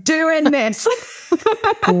 I am doing this.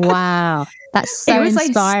 Wow. That's so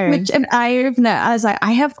inspiring. It was like an eye-opener. I was like,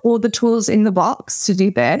 I have all the tools in the box to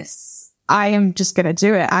do this. I am just going to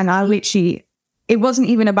do it. And it wasn't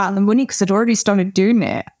even about the money because I'd already started doing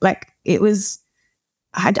it. Like it was,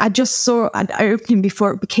 I just saw an opening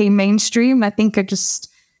before it became mainstream. I think I just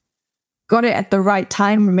got it at the right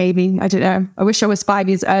time, maybe. I don't know. I wish I was 5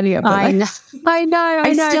 years earlier. But I know.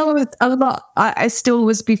 I still was a lot. I still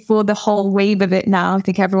was before the whole wave of it now. I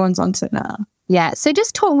think everyone's onto it now. Yeah. So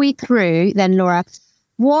just talk me through then, Laura,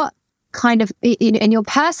 what kind of in your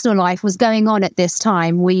personal life was going on at this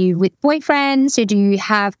time? Were you with boyfriends? Did you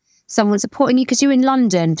have someone supporting you? Because you were in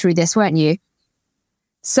London through this, weren't you?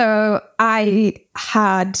 So I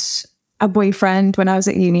had a boyfriend when I was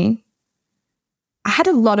at uni. I had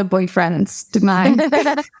a lot of boyfriends, didn't I? Who's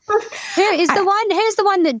the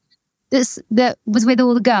one that was with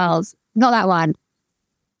all the girls? Not that one.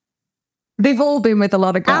 They've all been with a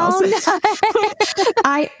lot of girls. Oh,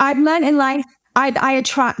 no. I've learned in life, I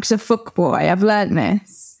attract a fuckboy. I've learned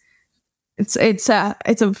this. It's a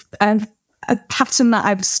pattern that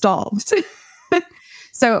I've stopped.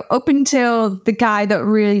 So up until the guy that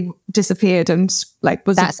really disappeared and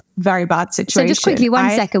was a very bad situation. So just quickly,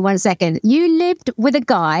 one second. You lived with a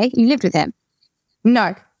guy. You lived with him?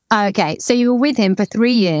 No. Okay. So you were with him for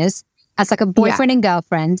 3 years as like a boyfriend and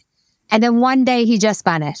girlfriend. And then one day he just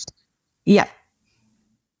vanished. Yeah.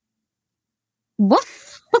 What?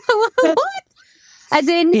 What? As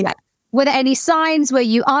in, were there any signs? Were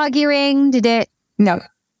you arguing? Did it? No.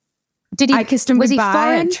 Did he? I kissed him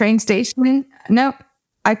goodbye at train station. No.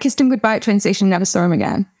 I kissed him goodbye at train station, never saw him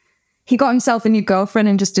again. He got himself a new girlfriend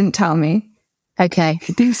and just didn't tell me. Okay.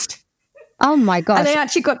 Oh my gosh. And I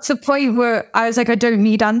actually got to the point where I was like, I don't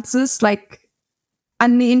need answers.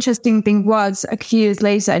 And the interesting thing was, a few years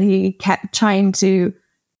later, he kept trying to,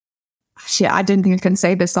 I don't think I can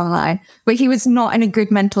say this online, but he was not in a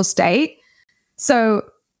good mental state. So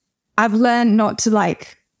I've learned not to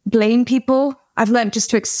blame people. I've learned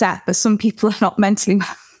just to accept that some people are not mentally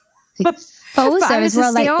But also as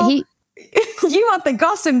well, you want the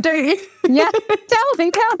gossip, don't you? Yeah, tell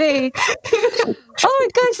me. Oh my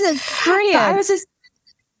gosh, that's brilliant. I was just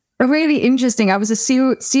really interesting. I was a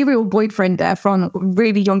serial boyfriend there from a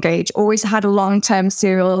really young age. Always had a long-term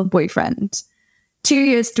serial boyfriend. 2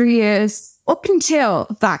 years, 3 years, up until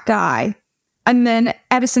that guy. And then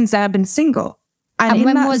ever since then, I've been single. And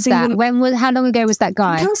when was that? How long ago was that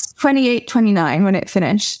guy? I was 28, 29 when it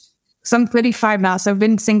finished. So I'm 35 now, so I've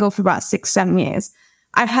been single for about 6-7 years.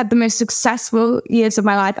 I've had the most successful years of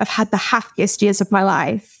my life. I've had the happiest years of my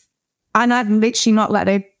life. And I've literally not let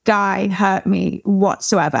a guy hurt me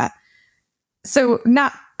whatsoever. So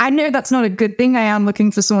now, I know that's not a good thing. I am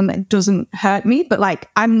looking for someone that doesn't hurt me, but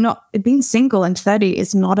I'm not, being single and 30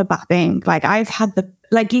 is not a bad thing. I've had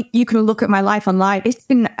you can look at my life online. It's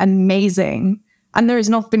been amazing. And there has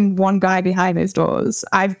not been one guy behind those doors.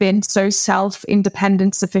 I've been so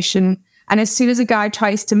self-independent, sufficient. And as soon as a guy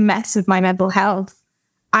tries to mess with my mental health,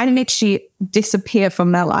 I literally disappear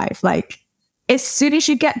from their life. As soon as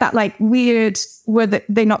you get that weird where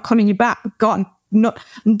they're not calling you back, gone.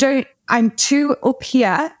 I'm too up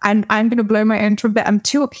here, and I'm going to blow my own trumpet. I'm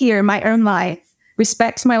too up here in my own life,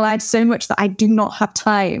 respect my life so much that I do not have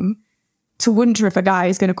time to wonder if a guy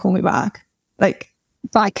is going to call me back. But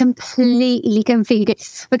I completely,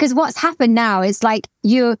 because what's happened now is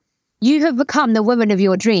you have become the woman of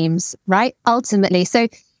your dreams, right? Ultimately. So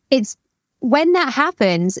it's when that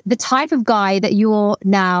happens, the type of guy that you're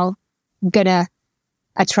now gonna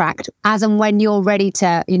attract as and when you're ready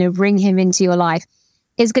to, bring him into your life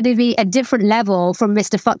is going to be a different level from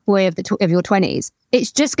Mr. Fuckboy of your 20s.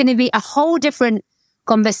 It's just going to be a whole different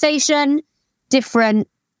conversation, different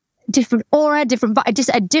aura, just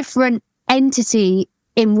a different entity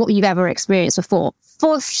in what you've ever experienced before,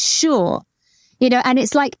 for sure. And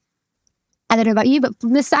it's I don't know about you, but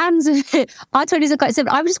from the sounds of it, our 20s are quite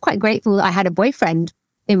similar. I was just quite grateful that I had a boyfriend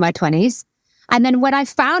in my 20s. And then when I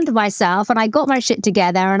found myself and I got my shit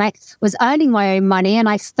together and I was earning my own money and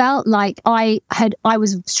I felt like I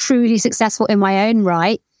was truly successful in my own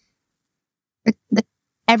right,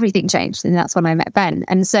 everything changed. And that's when I met Ben.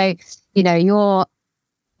 And so, you're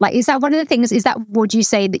is that one of the things, would you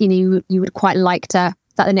say that, you would quite like to,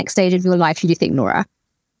 is that the next stage of your life, do you think, Laura?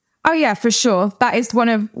 Oh yeah, for sure. That is one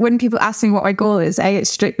of, when people ask me what my goal is, A, it's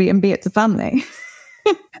strictly, and B, it's a family.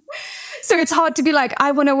 So it's hard to be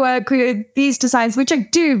I want to work with these designs, which I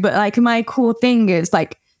do, but my core thing is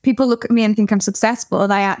people look at me and think I'm successful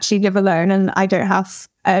and I actually live alone and I don't have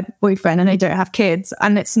a boyfriend and I don't have kids.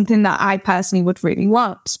 And it's something that I personally would really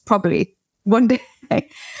want, probably one day.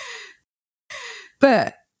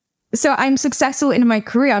 But so I'm successful in my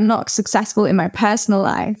career. I'm not successful in my personal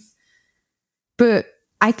life. But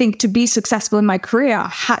I think to be successful in my career, I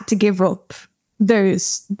had to give up I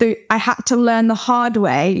had to learn the hard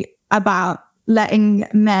way about letting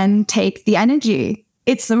men take the energy.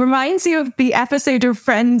 It reminds you of the episode of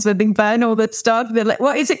Friends where they burn all that stuff. They're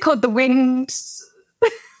what is it called? The wings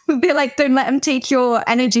They're like, don't let them take your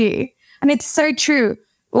energy. And it's so true.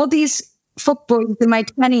 All these fuckboys in my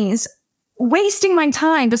 20s, wasting my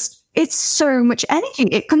time, just it's so much energy.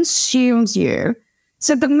 It consumes you.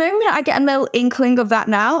 So the moment I get a little inkling of that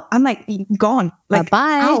now, I'm like, gone. Like,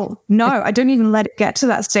 bye. Oh, no, I don't even let it get to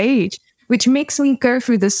that stage, which makes me go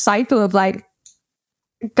through this cycle of like,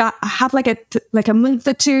 have like a month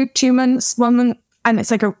or 2 months, 1 month, and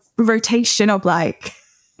it's like a rotation of like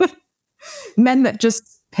men that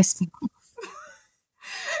just piss me off.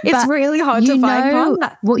 It's really hard to find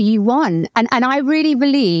what you want. And I really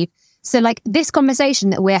believe, so like this conversation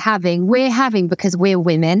that we're having because we're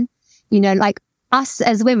women, like us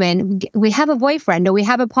as women, we have a boyfriend or we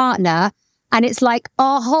have a partner, and it's like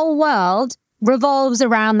our whole world revolves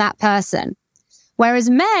around that person. Whereas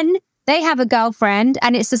men, they have a girlfriend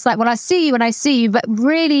and it's just like, well, I see you, but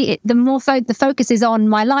really the focus is on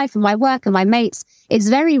my life and my work and my mates. It's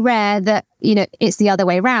very rare that, it's the other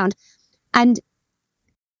way around. And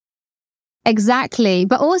exactly.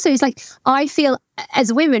 But also it's like, I feel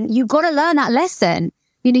as women, you've got to learn that lesson.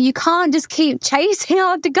 You can't just keep chasing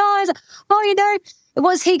after guys. Oh,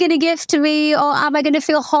 what's he going to give to me? Or am I going to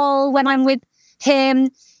feel whole when I'm with him?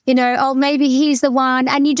 Oh, maybe he's the one.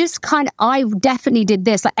 And you just I definitely did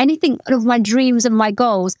this. Like anything of my dreams and my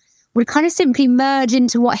goals would kind of simply merge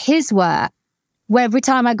into what his were. Where every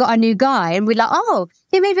time I got a new guy and we're like, oh,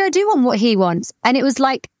 yeah, maybe I do want what he wants. And it was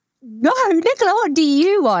like, no, Nicola, what do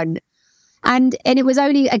you want? And it was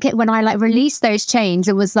only again when I released those chains,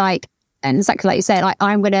 it was like, and exactly like you said, like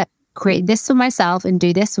I'm going to create this for myself and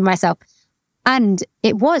do this for myself. And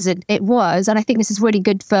it was, and I think this is really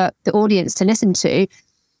good for the audience to listen to.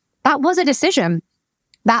 That was a decision.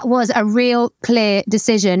 That was a real clear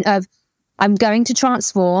decision of, I'm going to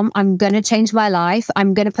transform. I'm going to change my life.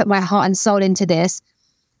 I'm going to put my heart and soul into this.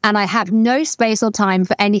 And I have no space or time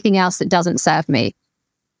for anything else that doesn't serve me.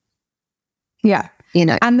 Yeah.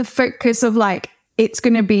 And the focus of it's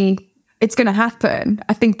going to happen.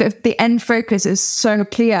 I think that the end focus is so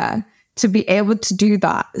clear to be able to do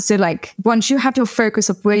that. So once you have your focus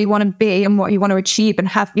of where you want to be and what you want to achieve and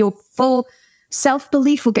have your full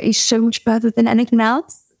self-belief will get you so much further than anything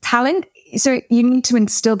else. Talent. So you need to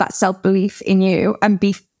instill that self-belief in you and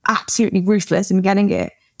be absolutely ruthless in getting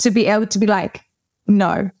it to be able to be like,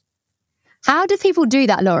 no. How do people do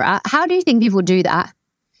that, Laura? How do you think people do that?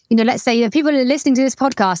 Let's say people are listening to this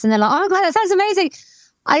podcast and they're like, oh, God, that sounds amazing.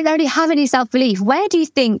 I don't really have any self-belief. Where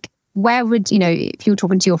would, if you were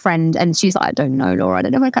talking to your friend and she's like, I don't know, Laura, I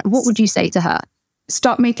don't know, what would you say to her?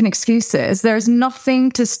 Stop making excuses. There is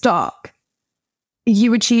nothing to stop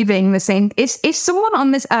you achieving the same. If someone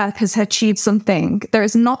on this earth has achieved something, there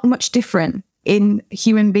is not much different in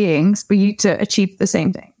human beings for you to achieve the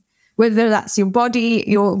same thing, whether that's your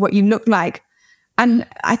body, what you look like. And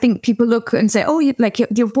I think people look and say, oh,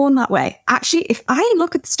 you're born that way. Actually, if I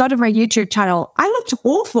look at the start of my YouTube channel, I looked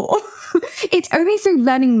awful. It's only through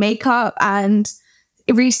learning makeup and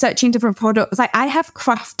researching different products. I have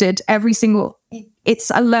crafted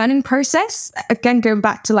it's a learning process. Again, going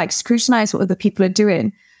back to scrutinize what other people are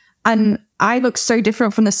doing. And I look so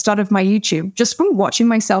different from the start of my YouTube, just from watching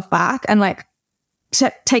myself back and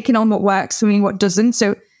taking on what works for me, what doesn't.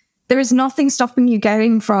 So there is nothing stopping you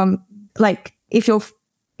getting from if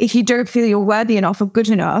you don't feel you're worthy enough or good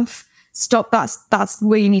enough, stop. That's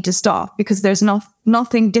where you need to stop, because there's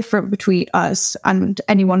nothing different between us and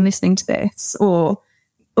anyone listening to this, or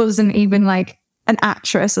us and even an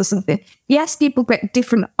actress or something. Yes, people get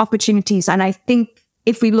different opportunities. And I think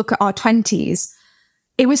if we look at our 20s,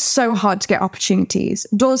 it was so hard to get opportunities.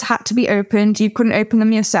 Doors had to be opened. You couldn't open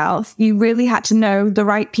them yourself. You really had to know the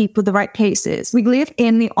right people, the right places. We live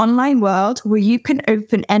in the online world where you can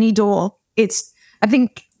open any door. I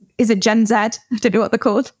think, is it Gen Z? I don't know what they're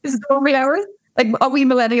called. Is it are we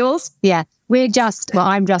millennials? Yeah,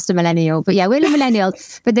 I'm just a millennial, but yeah, we're the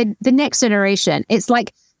millennials. But the next generation, it's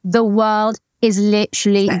like the world is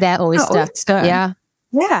literally their oyster. Yeah.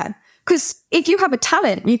 Yeah. Because if you have a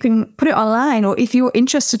talent, you can put it online, or if you're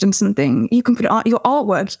interested in something, you can put it on your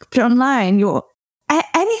artwork, you can put it online,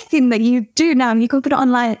 anything that you do now, you can put it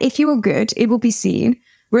online. If you were good, it will be seen.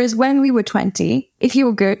 Whereas when we were 20, if you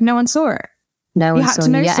were good, no one saw it. No one saw it.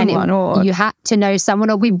 You had to know someone, you had to know someone,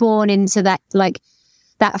 or be born into that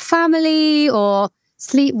that family, or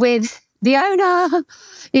sleep with the owner.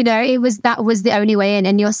 That was the only way in.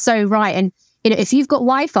 And you're so right. And if you've got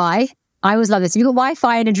Wi-Fi, I always love this. If you've got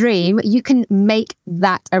Wi-Fi in a dream, you can make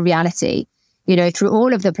that a reality, through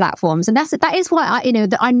all of the platforms. And that is why I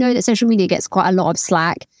know that social media gets quite a lot of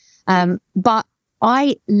slack. But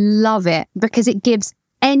I love it because it gives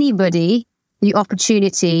anybody the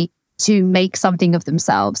opportunity to make something of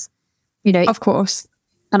themselves. Of course.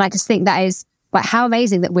 And I just think that is like how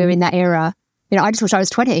amazing that we're in that era. You know, I just wish I was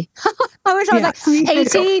 20. I wish I was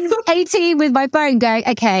like 18 with my phone going,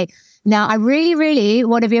 okay, now I really, really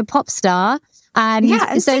want to be a pop star. And and I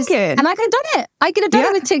could have done it. I could have done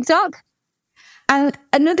it with TikTok. And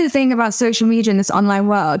another thing about social media in this online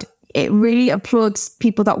world, it really applauds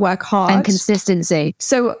people that work hard. And consistency.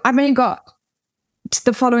 So I've only got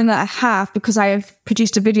the following that I have because I have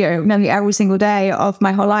produced a video nearly every single day of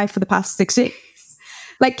my whole life for the past 6 years.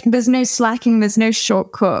 Like, there's no slacking, there's no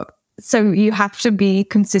shortcut. So you have to be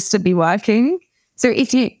consistently working. So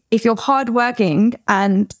if you're hardworking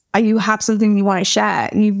and you have something you want to share,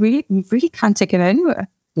 you really can't take it anywhere.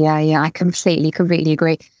 Yeah, I completely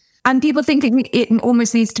agree. And people think it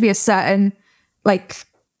almost needs to be a certain like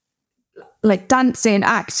dancing,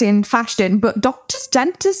 acting, fashion, but doctors,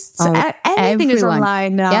 dentists, everything is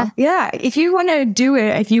online now. Yeah. If you want to do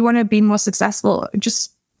it, if you want to be more successful,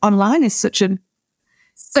 just online is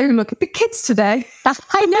so look at the kids today.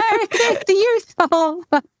 I know, the youth.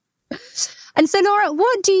 And so, Laura,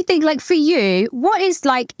 what do you think, like for you, what is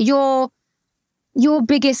like your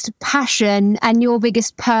biggest passion and your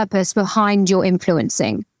biggest purpose behind your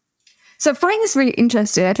influencing? So I find this really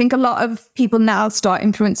interesting. I think a lot of people now start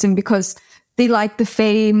influencing because they like the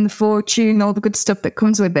fame, the fortune, all the good stuff that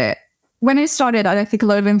comes with it. When I started, I think a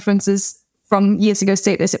lot of influencers from years ago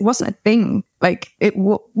say this, it wasn't a thing. Like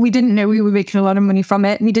we didn't know we were making a lot of money from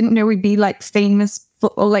it. And we didn't know we'd be like famous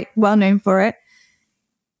or like well known for it.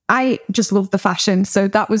 I just loved the fashion. So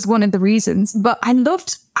that was one of the reasons. But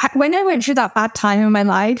when I went through that bad time in my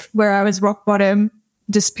life where I was rock bottom,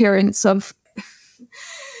 disappearance of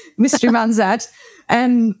Mystery Man Z,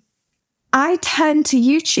 I turned to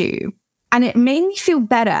YouTube and it made me feel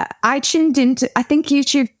better. I think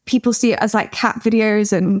YouTube, people see it as like cat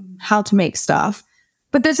videos and how to make stuff.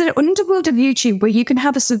 But there's an underworld of YouTube where you can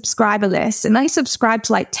have a subscriber list. And I subscribed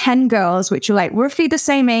to like 10 girls, which are like roughly the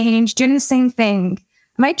same age, doing the same thing.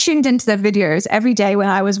 And I tuned into their videos every day when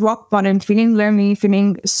I was rock bottom, feeling lonely,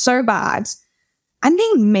 feeling so bad. And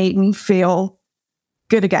they made me feel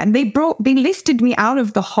good again. They lifted me out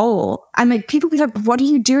of the hole. And like people would be like, what are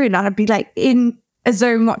you doing? And I'd be like in a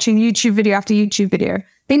zone watching YouTube video after YouTube video.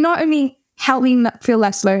 They not only helped me feel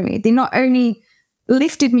less lonely, they not only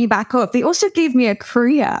lifted me back up, they also gave me a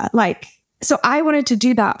career. So I wanted to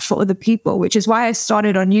do that for other people, which is why I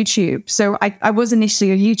started on YouTube. So I was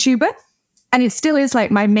initially a YouTuber, and it still is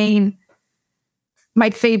like my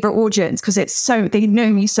favorite audience because they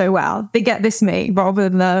know me so well. They get this me rather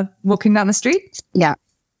than the walking down the street. Yeah.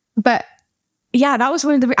 But yeah, that was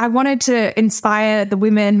one of I wanted to inspire the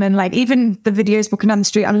women, and like even the videos walking down the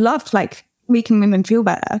street. I loved like making women feel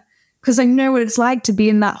better because I know what it's like to be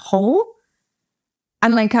in that hole.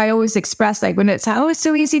 And like I always express, like when it's like, oh, it's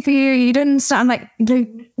so easy for you, you don't understand. Like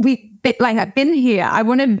I've been here. I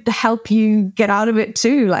wanted to help you get out of it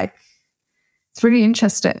too. Like it's really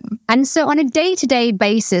interesting. And so on a day-to-day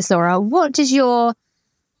basis, Laura, what does your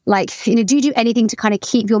do you do anything to kind of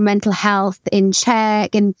keep your mental health in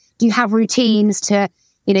check? And do you have routines to,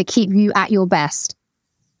 keep you at your best?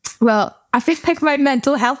 Well, I feel like my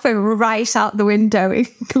mental health went right out the window in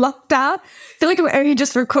lockdown. I feel like I'm only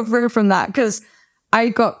just recovering from that because I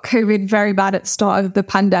got COVID very bad at the start of the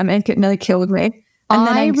pandemic. It nearly killed me. And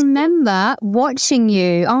I remember watching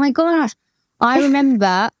you. Oh my gosh. I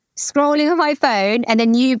remember scrolling on my phone and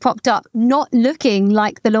then you popped up not looking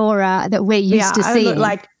like the Laura that we're used to seeing.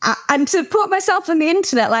 And to put myself on the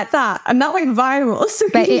internet like that, and that went viral. So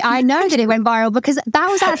but I know that it went viral because that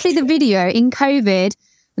was actually the video in COVID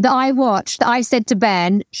that I watched that I said to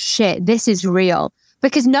Ben, shit, this is real.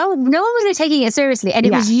 Because no one was really taking it seriously. And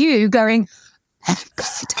it was you going,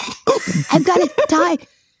 I'm gonna die.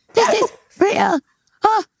 This is real.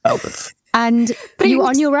 Oh. And you were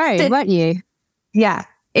on your own, weren't you? Yeah.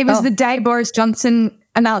 It was the day Boris Johnson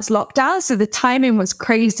announced lockdown, so the timing was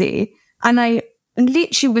crazy. And I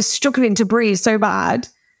literally was struggling to breathe so bad.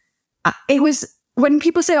 It was when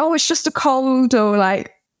people say, oh, it's just a cold, or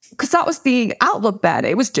like, because that was the outlook then.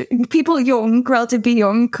 It was people young, relatively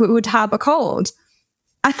young, would have a cold.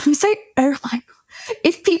 And I'm saying, oh my God,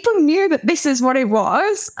 if people knew that this is what it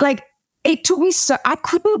was, like, it took me I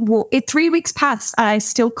couldn't walk. 3 weeks passed and I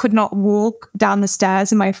still could not walk down the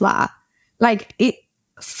stairs in my flat. Like, it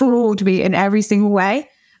floored me in every single way.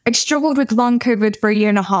 I struggled with long COVID for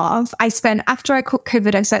 1.5 years. After I caught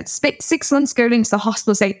COVID, I spent 6 months going into the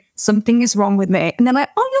hospital saying, something is wrong with me. And they're like,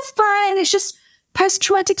 oh, you're fine. It's just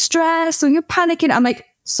post-traumatic stress, or you're panicking. I'm like,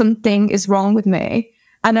 something is wrong with me.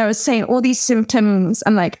 And I was saying all these symptoms,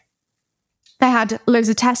 and like, I had loads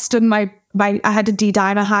of tests done. I had a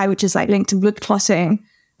D-dimer high, which is like linked to blood clotting.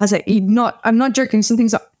 I was like, I'm not joking.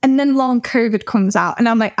 Something's up. And then long COVID comes out. And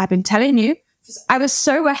I'm like, I've been telling you. I was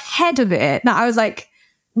so ahead of it that I was like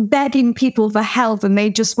begging people for help. And they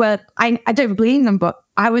just were, I don't blame them, but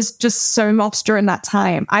I was just so lost during that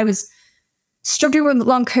time. I was struggling with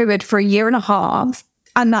long COVID for a year and a half.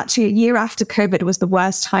 And actually a year after COVID was the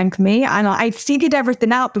worst time for me. And I figured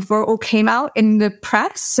everything out before it all came out in the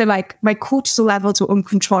press. So like my cortisol levels were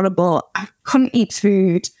uncontrollable. I couldn't eat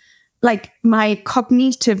food. Like my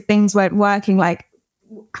cognitive things weren't working. Like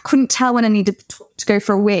I couldn't tell when I needed to go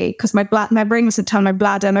for a wee because my brain wasn't telling my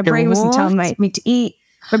bladder. My brain wasn't telling me to eat.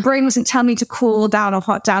 My brain wasn't telling me to cool down or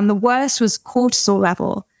hot down. The worst was cortisol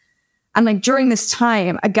level. And like during this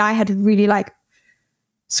time, a guy had really like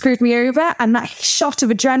screwed me over, and that shot of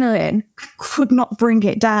adrenaline, I could not bring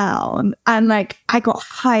it down. And like I got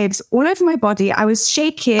hives all over my body. I was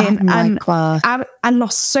shaking and I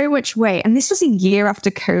lost so much weight. And this was a year after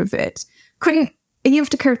COVID. Couldn't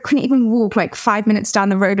even walk like 5 minutes down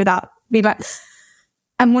the road without being like.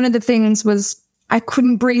 And one of the things was I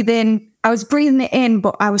couldn't breathe in. I was breathing it in,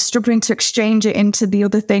 but I was struggling to exchange it into the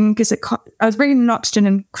other thing because I was breathing in oxygen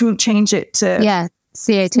and couldn't change it to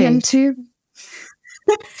CO2.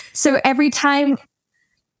 So every time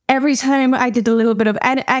I did a little bit of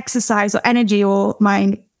exercise or energy or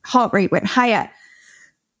my heart rate went higher,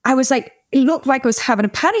 I was like, it looked like I was having a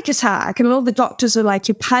panic attack. And all the doctors were like,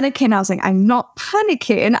 you're panicking. I was like, I'm not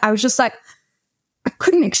panicking. I was just like,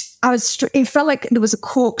 it felt like there was a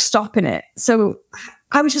cork stopping it. So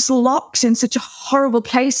I was just locked in such a horrible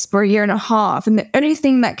place for a year and a half. And the only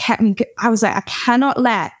thing that kept me, I was like, I cannot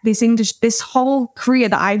let this whole career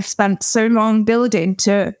that I've spent so long building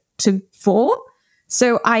to fall.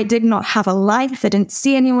 So I did not have a life. I didn't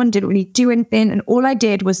see anyone, didn't really do anything. And all I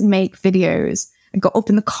did was make videos. I got up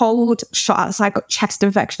in the cold, shot outside, got chest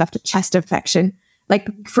infection after chest infection.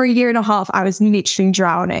 Like for a year and a half, I was literally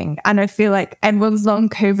drowning. And I feel like everyone's long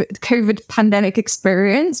COVID pandemic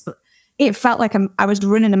experience, but it felt like I was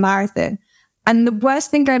running a marathon. And the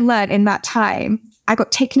worst thing I learned in that time, I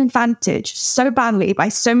got taken advantage so badly by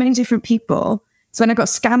so many different people. So when I got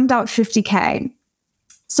scammed out 50K,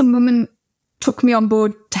 some woman took me on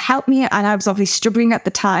board to help me. And I was obviously struggling at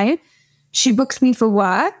the time. She booked me for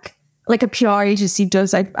work, like a PR agency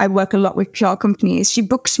does. I work a lot with PR companies. She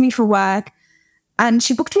booked me for work. And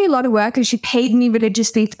she booked me a lot of work and she paid me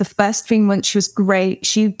religiously for the first 3 months. She was great.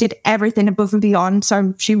 She did everything above and beyond.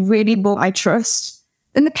 So she really bought my trust.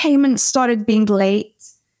 Then the payments started being late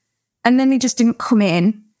and then they just didn't come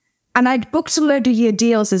in. And I'd booked a load of year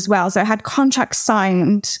deals as well. So I had contracts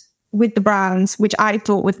signed with the brands, which I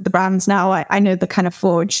thought with the brands now, I know they're kind of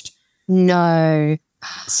forged. No.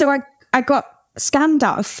 So I got scammed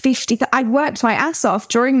out of 50. I worked my ass off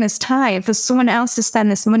during this time for someone else to spend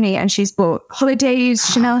this money, and she's bought holidays,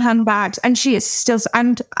 Chanel handbags, and she is still.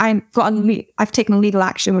 And I've taken legal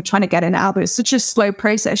action. We're trying to get an album. It's such a slow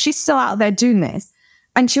process. She's still out there doing this,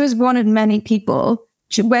 and she was one of many people.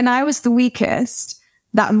 When I was the weakest,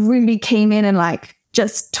 that really came in and like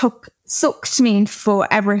just sucked me for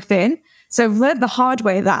everything. So I've learned the hard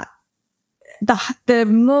way that the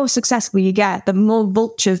more successful you get, the more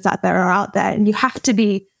vultures that there are out there. And you have to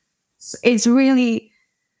be, it's really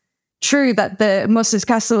true that the more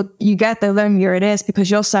successful you get, the lonelier it is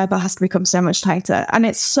because your circle has to become so much tighter. And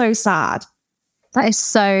it's so sad. That is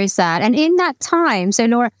so sad. And in that time, so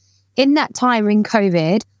Laura, in that time in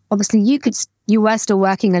COVID, obviously you were still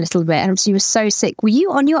working a little bit and you were so sick. Were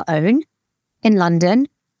you on your own in London?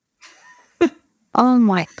 Oh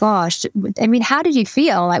my gosh. I mean, how did you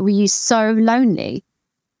feel? Like, were you so lonely?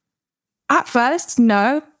 At first,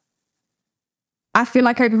 no. I feel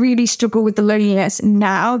like I really struggle with the loneliness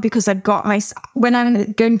now because I've got when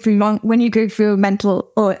you go through a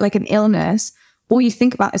mental or like an illness, all you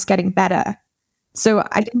think about is getting better. So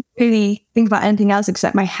I didn't really think about anything else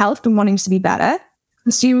except my health and wanting to be better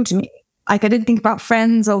consumed me. Like I didn't think about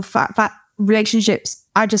friends or fat relationships.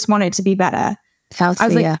 I just wanted to be better. Healthier. I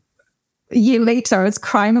was like, a year later, I was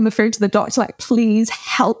crying on the phone to the doctor, like, please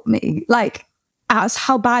help me. Like, as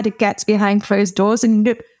how bad it gets behind closed doors.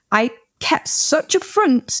 And I kept such a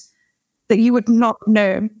front that you would not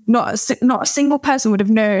know. Not a single person would have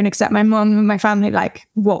known except my mom and my family, like,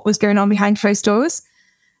 what was going on behind closed doors.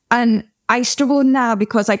 And I struggle now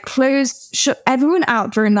because I shut everyone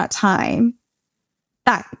out during that time.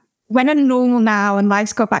 That when I'm normal now and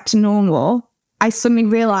life's got back to normal, I suddenly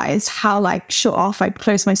realized how like shut off I'd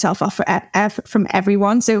closed myself off from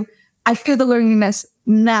everyone. So I feel the loneliness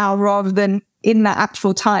now rather than in that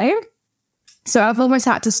actual time. So I've almost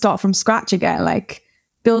had to start from scratch again, like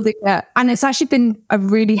building it. And it's actually been a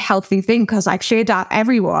really healthy thing because I've shared out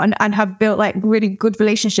everyone and have built like really good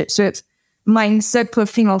relationships with my circle of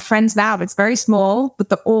female friends now, it's very small, but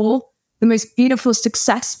they're all the most beautiful,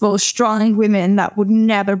 successful, strong women that would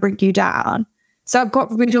never bring you down. So I've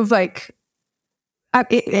got rid of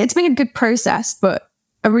it's been a good process, but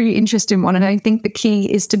a really interesting one. And I think the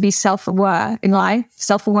key is to be self-aware in life.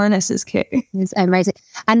 Self-awareness is key. It's amazing.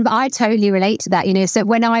 And I totally relate to that, So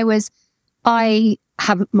when I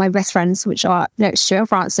have my best friends, which are, Stu and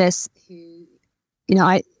Francis, who,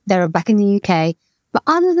 they're back in the UK. But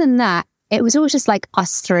other than that, it was always just like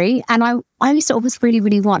us three. And I used to always really,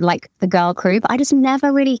 really want like the girl crew, but I just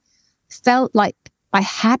never really felt like I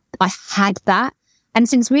had that. And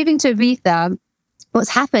since moving to Ibiza,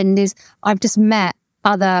 what's happened is I've just met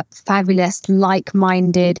other fabulous,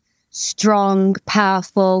 like-minded, strong,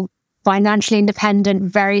 powerful, financially independent,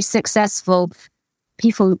 very successful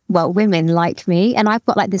people, well, women like me. And I've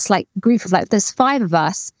got like this like group of there's 5 of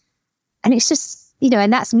us. And it's just,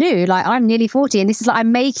 and that's new. Like I'm nearly 40 and this is like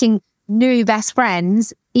I'm making new best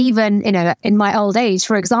friends, even, in my old age,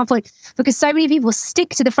 for example, because so many people stick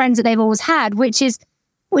to the friends that they've always had, which is,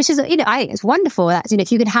 I think it's wonderful that,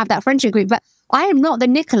 if you can have that friendship group, but I am not the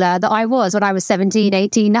Nicola that I was when I was 17,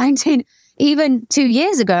 18, 19, even 2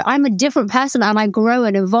 years ago. I'm a different person and I grow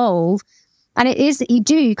and evolve. And it is, you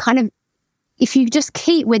do kind of, if you just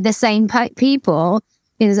keep with the same people,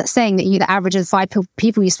 there's that saying that you're the average of 5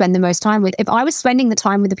 people you spend the most time with. If I was spending the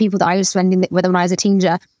time with the people that I was spending with when I was a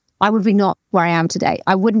teenager, I would be not where I am today.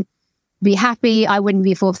 I wouldn't be happy. I wouldn't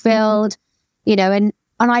be fulfilled, and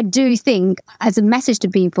I do think as a message to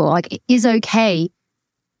people, like it is okay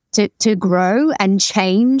to grow and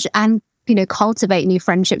change and, cultivate new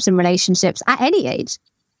friendships and relationships at any age.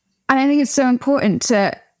 And I think it's so important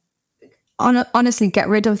to honestly get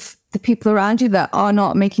rid of the people around you that are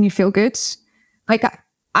not making you feel good. Like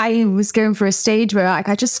I was going for a stage where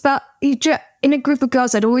I just felt in a group of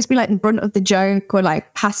girls, I'd always be like in front of the joke or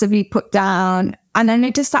like passively put down. And I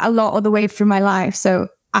noticed that a lot of the way through my life. So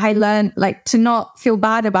I learned like to not feel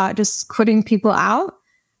bad about just cutting people out.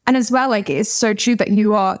 And as well, like it's so true that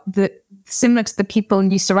you are similar to the people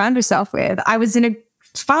you surround yourself with. I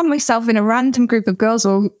found myself in a random group of girls,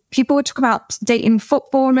 or people would talk about dating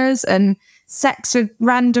footballers and sex with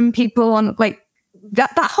random people on like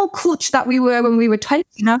that whole culture that we were when we were 20.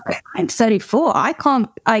 I'm 34. I can't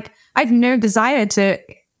I have no desire to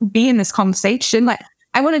be in this conversation. Like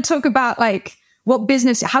I want to talk about like what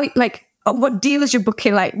business, how like what dealers you're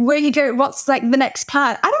booking, like where you go, what's like the next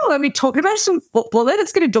plan. I don't want to be talking about some footballer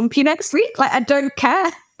that's going to dump you next week. Like I don't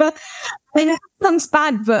care. I mean, it sounds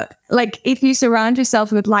bad, but like if you surround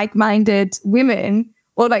yourself with like-minded women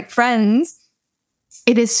or like friends,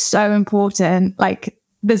 it is so important. Like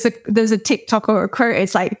there's a TikTok or a quote.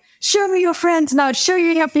 It's like, show me your friends now, show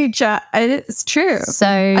you your future. And it's true.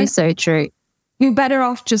 So true. You're better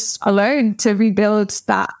off just alone to rebuild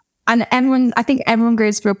that. And I think everyone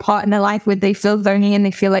goes through a part in their life where they feel lonely and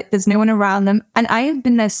they feel like there's no one around them. And I have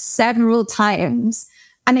been there several times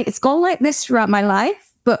and it's gone like this throughout my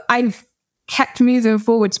life, but I've kept moving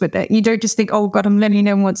forwards with it. You don't just think, oh God, I'm lonely,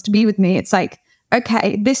 no one wants to be with me. It's like,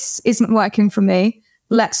 okay, this isn't working for me.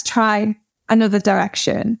 Let's try another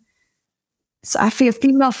direction. So I feel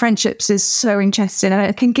female friendships is so interesting. And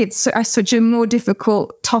I think it's such a more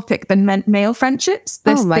difficult topic than male friendships.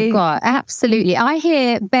 Oh my God, absolutely. I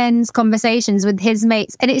hear Ben's conversations with his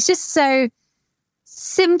mates and it's just so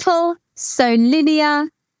simple, so linear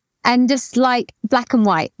and just like black and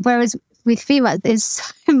white. Whereas with females, there's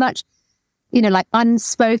so much, like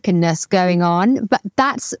unspokenness going on. But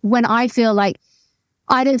that's when I feel like,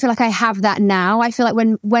 I don't feel like I have that now. I feel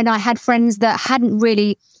like when I had friends that hadn't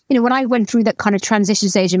really, when I went through that kind of transition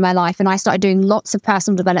stage in my life and I started doing lots of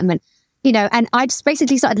personal development, and I just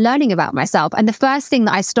basically started learning about myself. And the first thing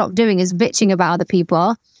that I stopped doing is bitching about other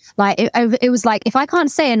people. Like it was like, if I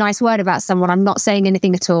can't say a nice word about someone, I'm not saying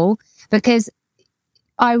anything at all because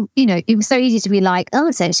it was so easy to be like,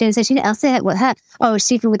 oh, so she I'll say it with her. Oh,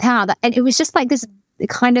 she's with her. And it was just like this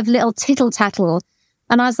kind of little tittle tattle.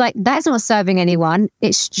 And I was like, that's not serving anyone.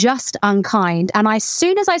 It's just unkind. And as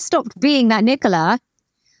soon as I stopped being that Nicola,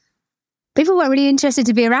 people weren't really interested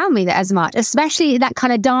to be around me as much, especially that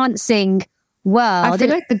kind of dancing world. I feel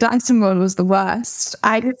like the dancing world was the worst.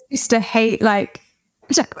 I just used to hate,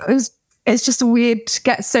 it's just weird to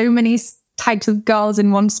get so many types of girls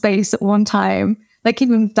in one space at one time. Like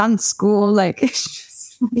even dance school, like it's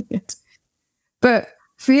just weird. But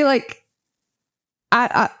I feel like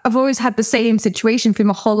I've always had the same situation for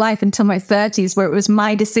my whole life until my 30s, where it was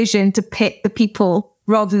my decision to pick the people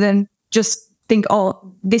rather than just think,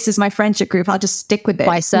 oh, this is my friendship group, I'll just stick with it.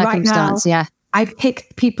 By circumstance, right now, yeah. I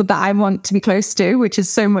pick people that I want to be close to, which is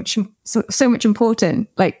so much important,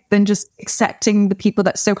 like, than just accepting the people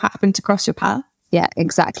that so happen to cross your path. Yeah,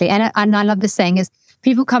 exactly. And I love this saying is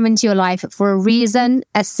people come into your life for a reason,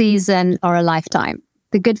 a season, or a lifetime.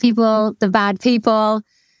 The good people, the bad people,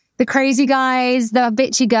 the crazy guys, the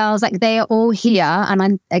bitchy girls, like they are all here.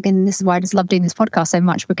 And again, this is why I just love doing this podcast so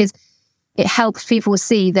much, because it helps people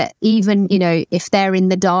see that even, if they're in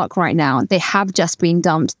the dark right now, they have just been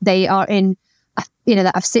dumped. They are in,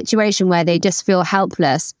 a situation where they just feel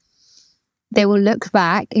helpless. They will look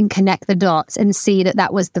back and connect the dots and see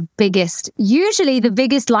that was usually the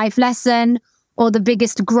biggest life lesson or the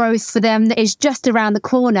biggest growth for them that is just around the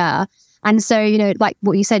corner. And so, like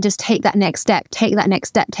what you said, just take that next step,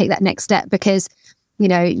 because,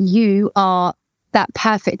 you are that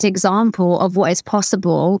perfect example of what is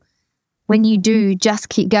possible when you do just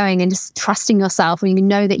keep going and just trusting yourself, and you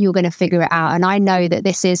know that you're going to figure it out. And I know that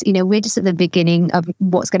this is, we're just at the beginning of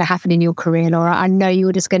what's going to happen in your career, Laura. I know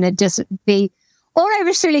you're just going to just be all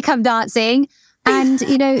over Surely Come Dancing, and,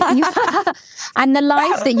 and the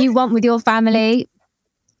life that you want with your family.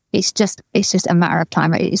 It's just a matter of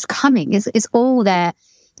time. It's coming. It's all there.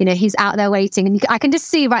 He's out there waiting, and I can just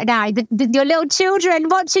see right now your little children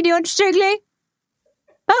watching you on Strictly.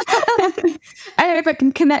 I hope I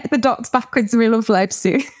can connect the dots backwards real life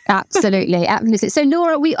soon. Absolutely. So,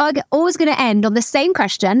 Laura, we are always going to end on the same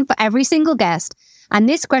question for every single guest, and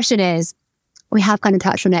this question is, we have kind of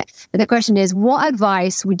touched on it, but the question is, what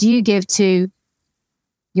advice would you give to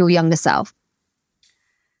your younger self?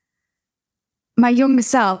 My younger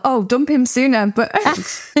self, dump him sooner, but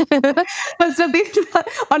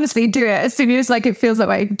honestly, do it as soon as it feels that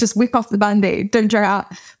way. Just whip off the Band-Aid, don't dry out.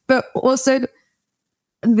 But also,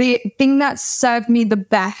 the thing that served me the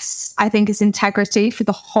best, I think, is integrity for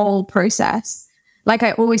the whole process. Like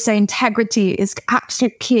I always say, integrity is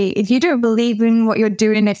absolute key. If you don't believe in what you're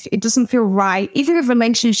doing, if it doesn't feel right, even with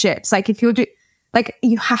relationships, if you're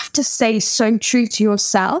you have to stay so true to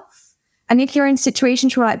yourself. And if you're in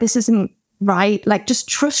situations where this isn't right, just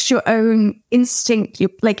trust your own instinct.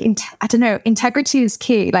 Integrity is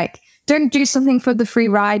key. Don't do something for the free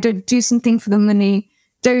ride. Don't do something for the money.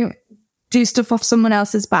 Don't do stuff off someone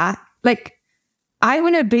else's back. I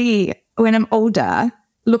want to be, when I'm older,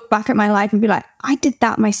 look back at my life and be like, I did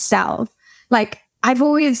that myself. I've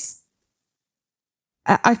always,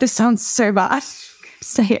 this sounds so bad,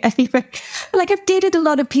 say it anyway. I've dated a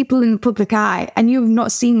lot of people in the public eye, and you've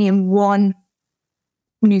not seen me in one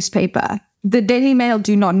newspaper. The Daily Mail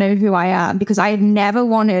do not know who I am, because I have never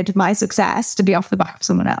wanted my success to be off the back of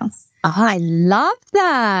someone else. Oh, I love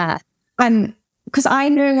that. And because I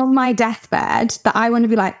know on my deathbed that I want to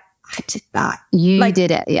be like, I did that. You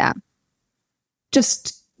did it, yeah.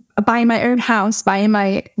 Just buying my own house,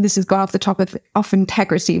 this has gone off the top of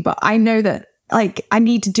integrity, but I know that I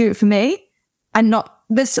need to do it for me, and not,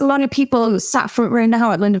 there's a lot of people sat front row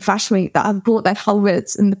now at London Fashion Week that have bought their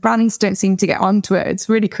helmets, and the brandings don't seem to get onto it. It's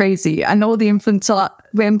really crazy. And all the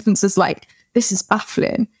influencers this is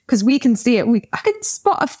baffling, because we can see it. I can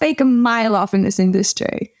spot a fake a mile off in this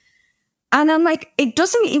industry. And I'm it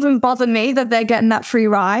doesn't even bother me that they're getting that free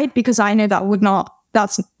ride, because I know that would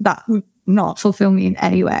not fulfill me in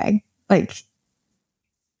any way.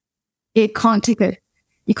 You can't take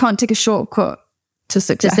a shortcut to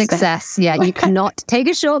success. Yeah, you cannot take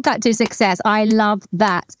a shortcut to success. I love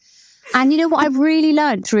that. And what I've really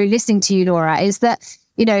learned through listening to you, Laura, is that,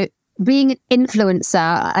 being an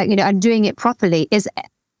influencer, and doing it properly is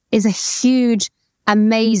a huge,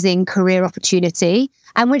 amazing career opportunity,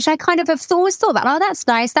 and which I kind of have always thought about, that's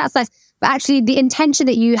nice. But actually the intention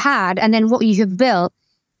that you had and then what you have built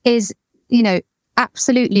is,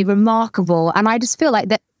 absolutely remarkable. And I just feel like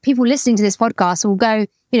that people listening to this podcast will go,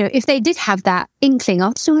 if they did have that inkling, I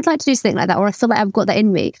would like to do something like that, or I feel like I've got that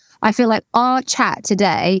in me. I feel like our chat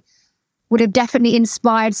today would have definitely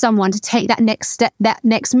inspired someone to take that next step, that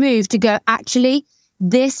next move, to go, actually,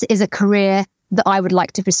 this is a career that I would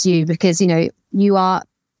like to pursue, because, you are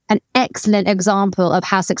an excellent example of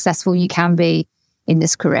how successful you can be in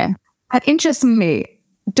this career. And interestingly,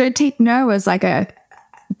 don't take no as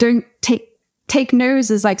don't take no's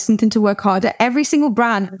as something to work hard at. Every single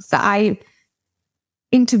brand that I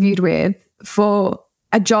interviewed with for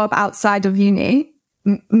a job outside of uni,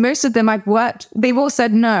 most of them they've all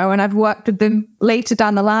said no, and I've worked with them later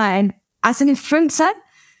down the line as an influencer.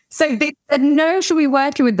 So they said no, should we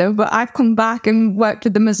work with them? But I've come back and worked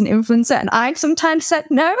with them as an influencer, and I've sometimes said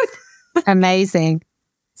no. Amazing.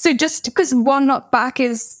 So just because one knockback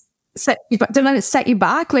is set you back, don't let it set you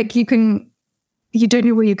back. You don't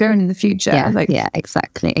know where you're going in the future. Yeah,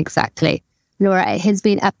 exactly. Laura, it has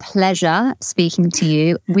been a pleasure speaking to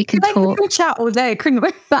you. We could talk. We could chat all day, couldn't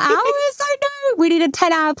we? For hours, I know. We need a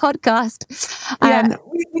 10-hour podcast.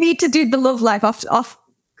 We need to do the love life off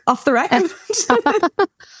the record.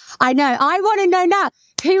 I know. I want to know now.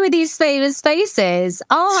 Who are these famous faces?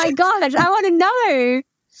 Oh my gosh, I want to know.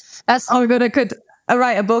 Oh my God, I could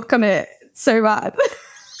write a book on it. So bad.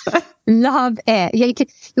 Love it. Yeah,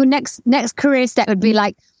 your next career step would be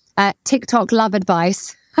like TikTok love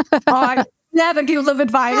advice. I never give love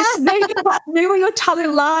advice. No, you're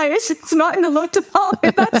telling lies. It's not in the love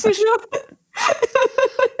department, that's for sure.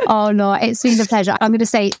 Oh no, it's been a pleasure. I'm going to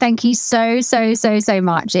say thank you so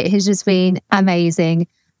much. It has just been amazing.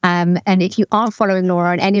 And if you aren't following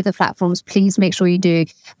Laura on any of the platforms, please make sure you do.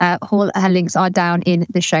 All her links are down in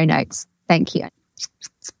the show notes. Thank you.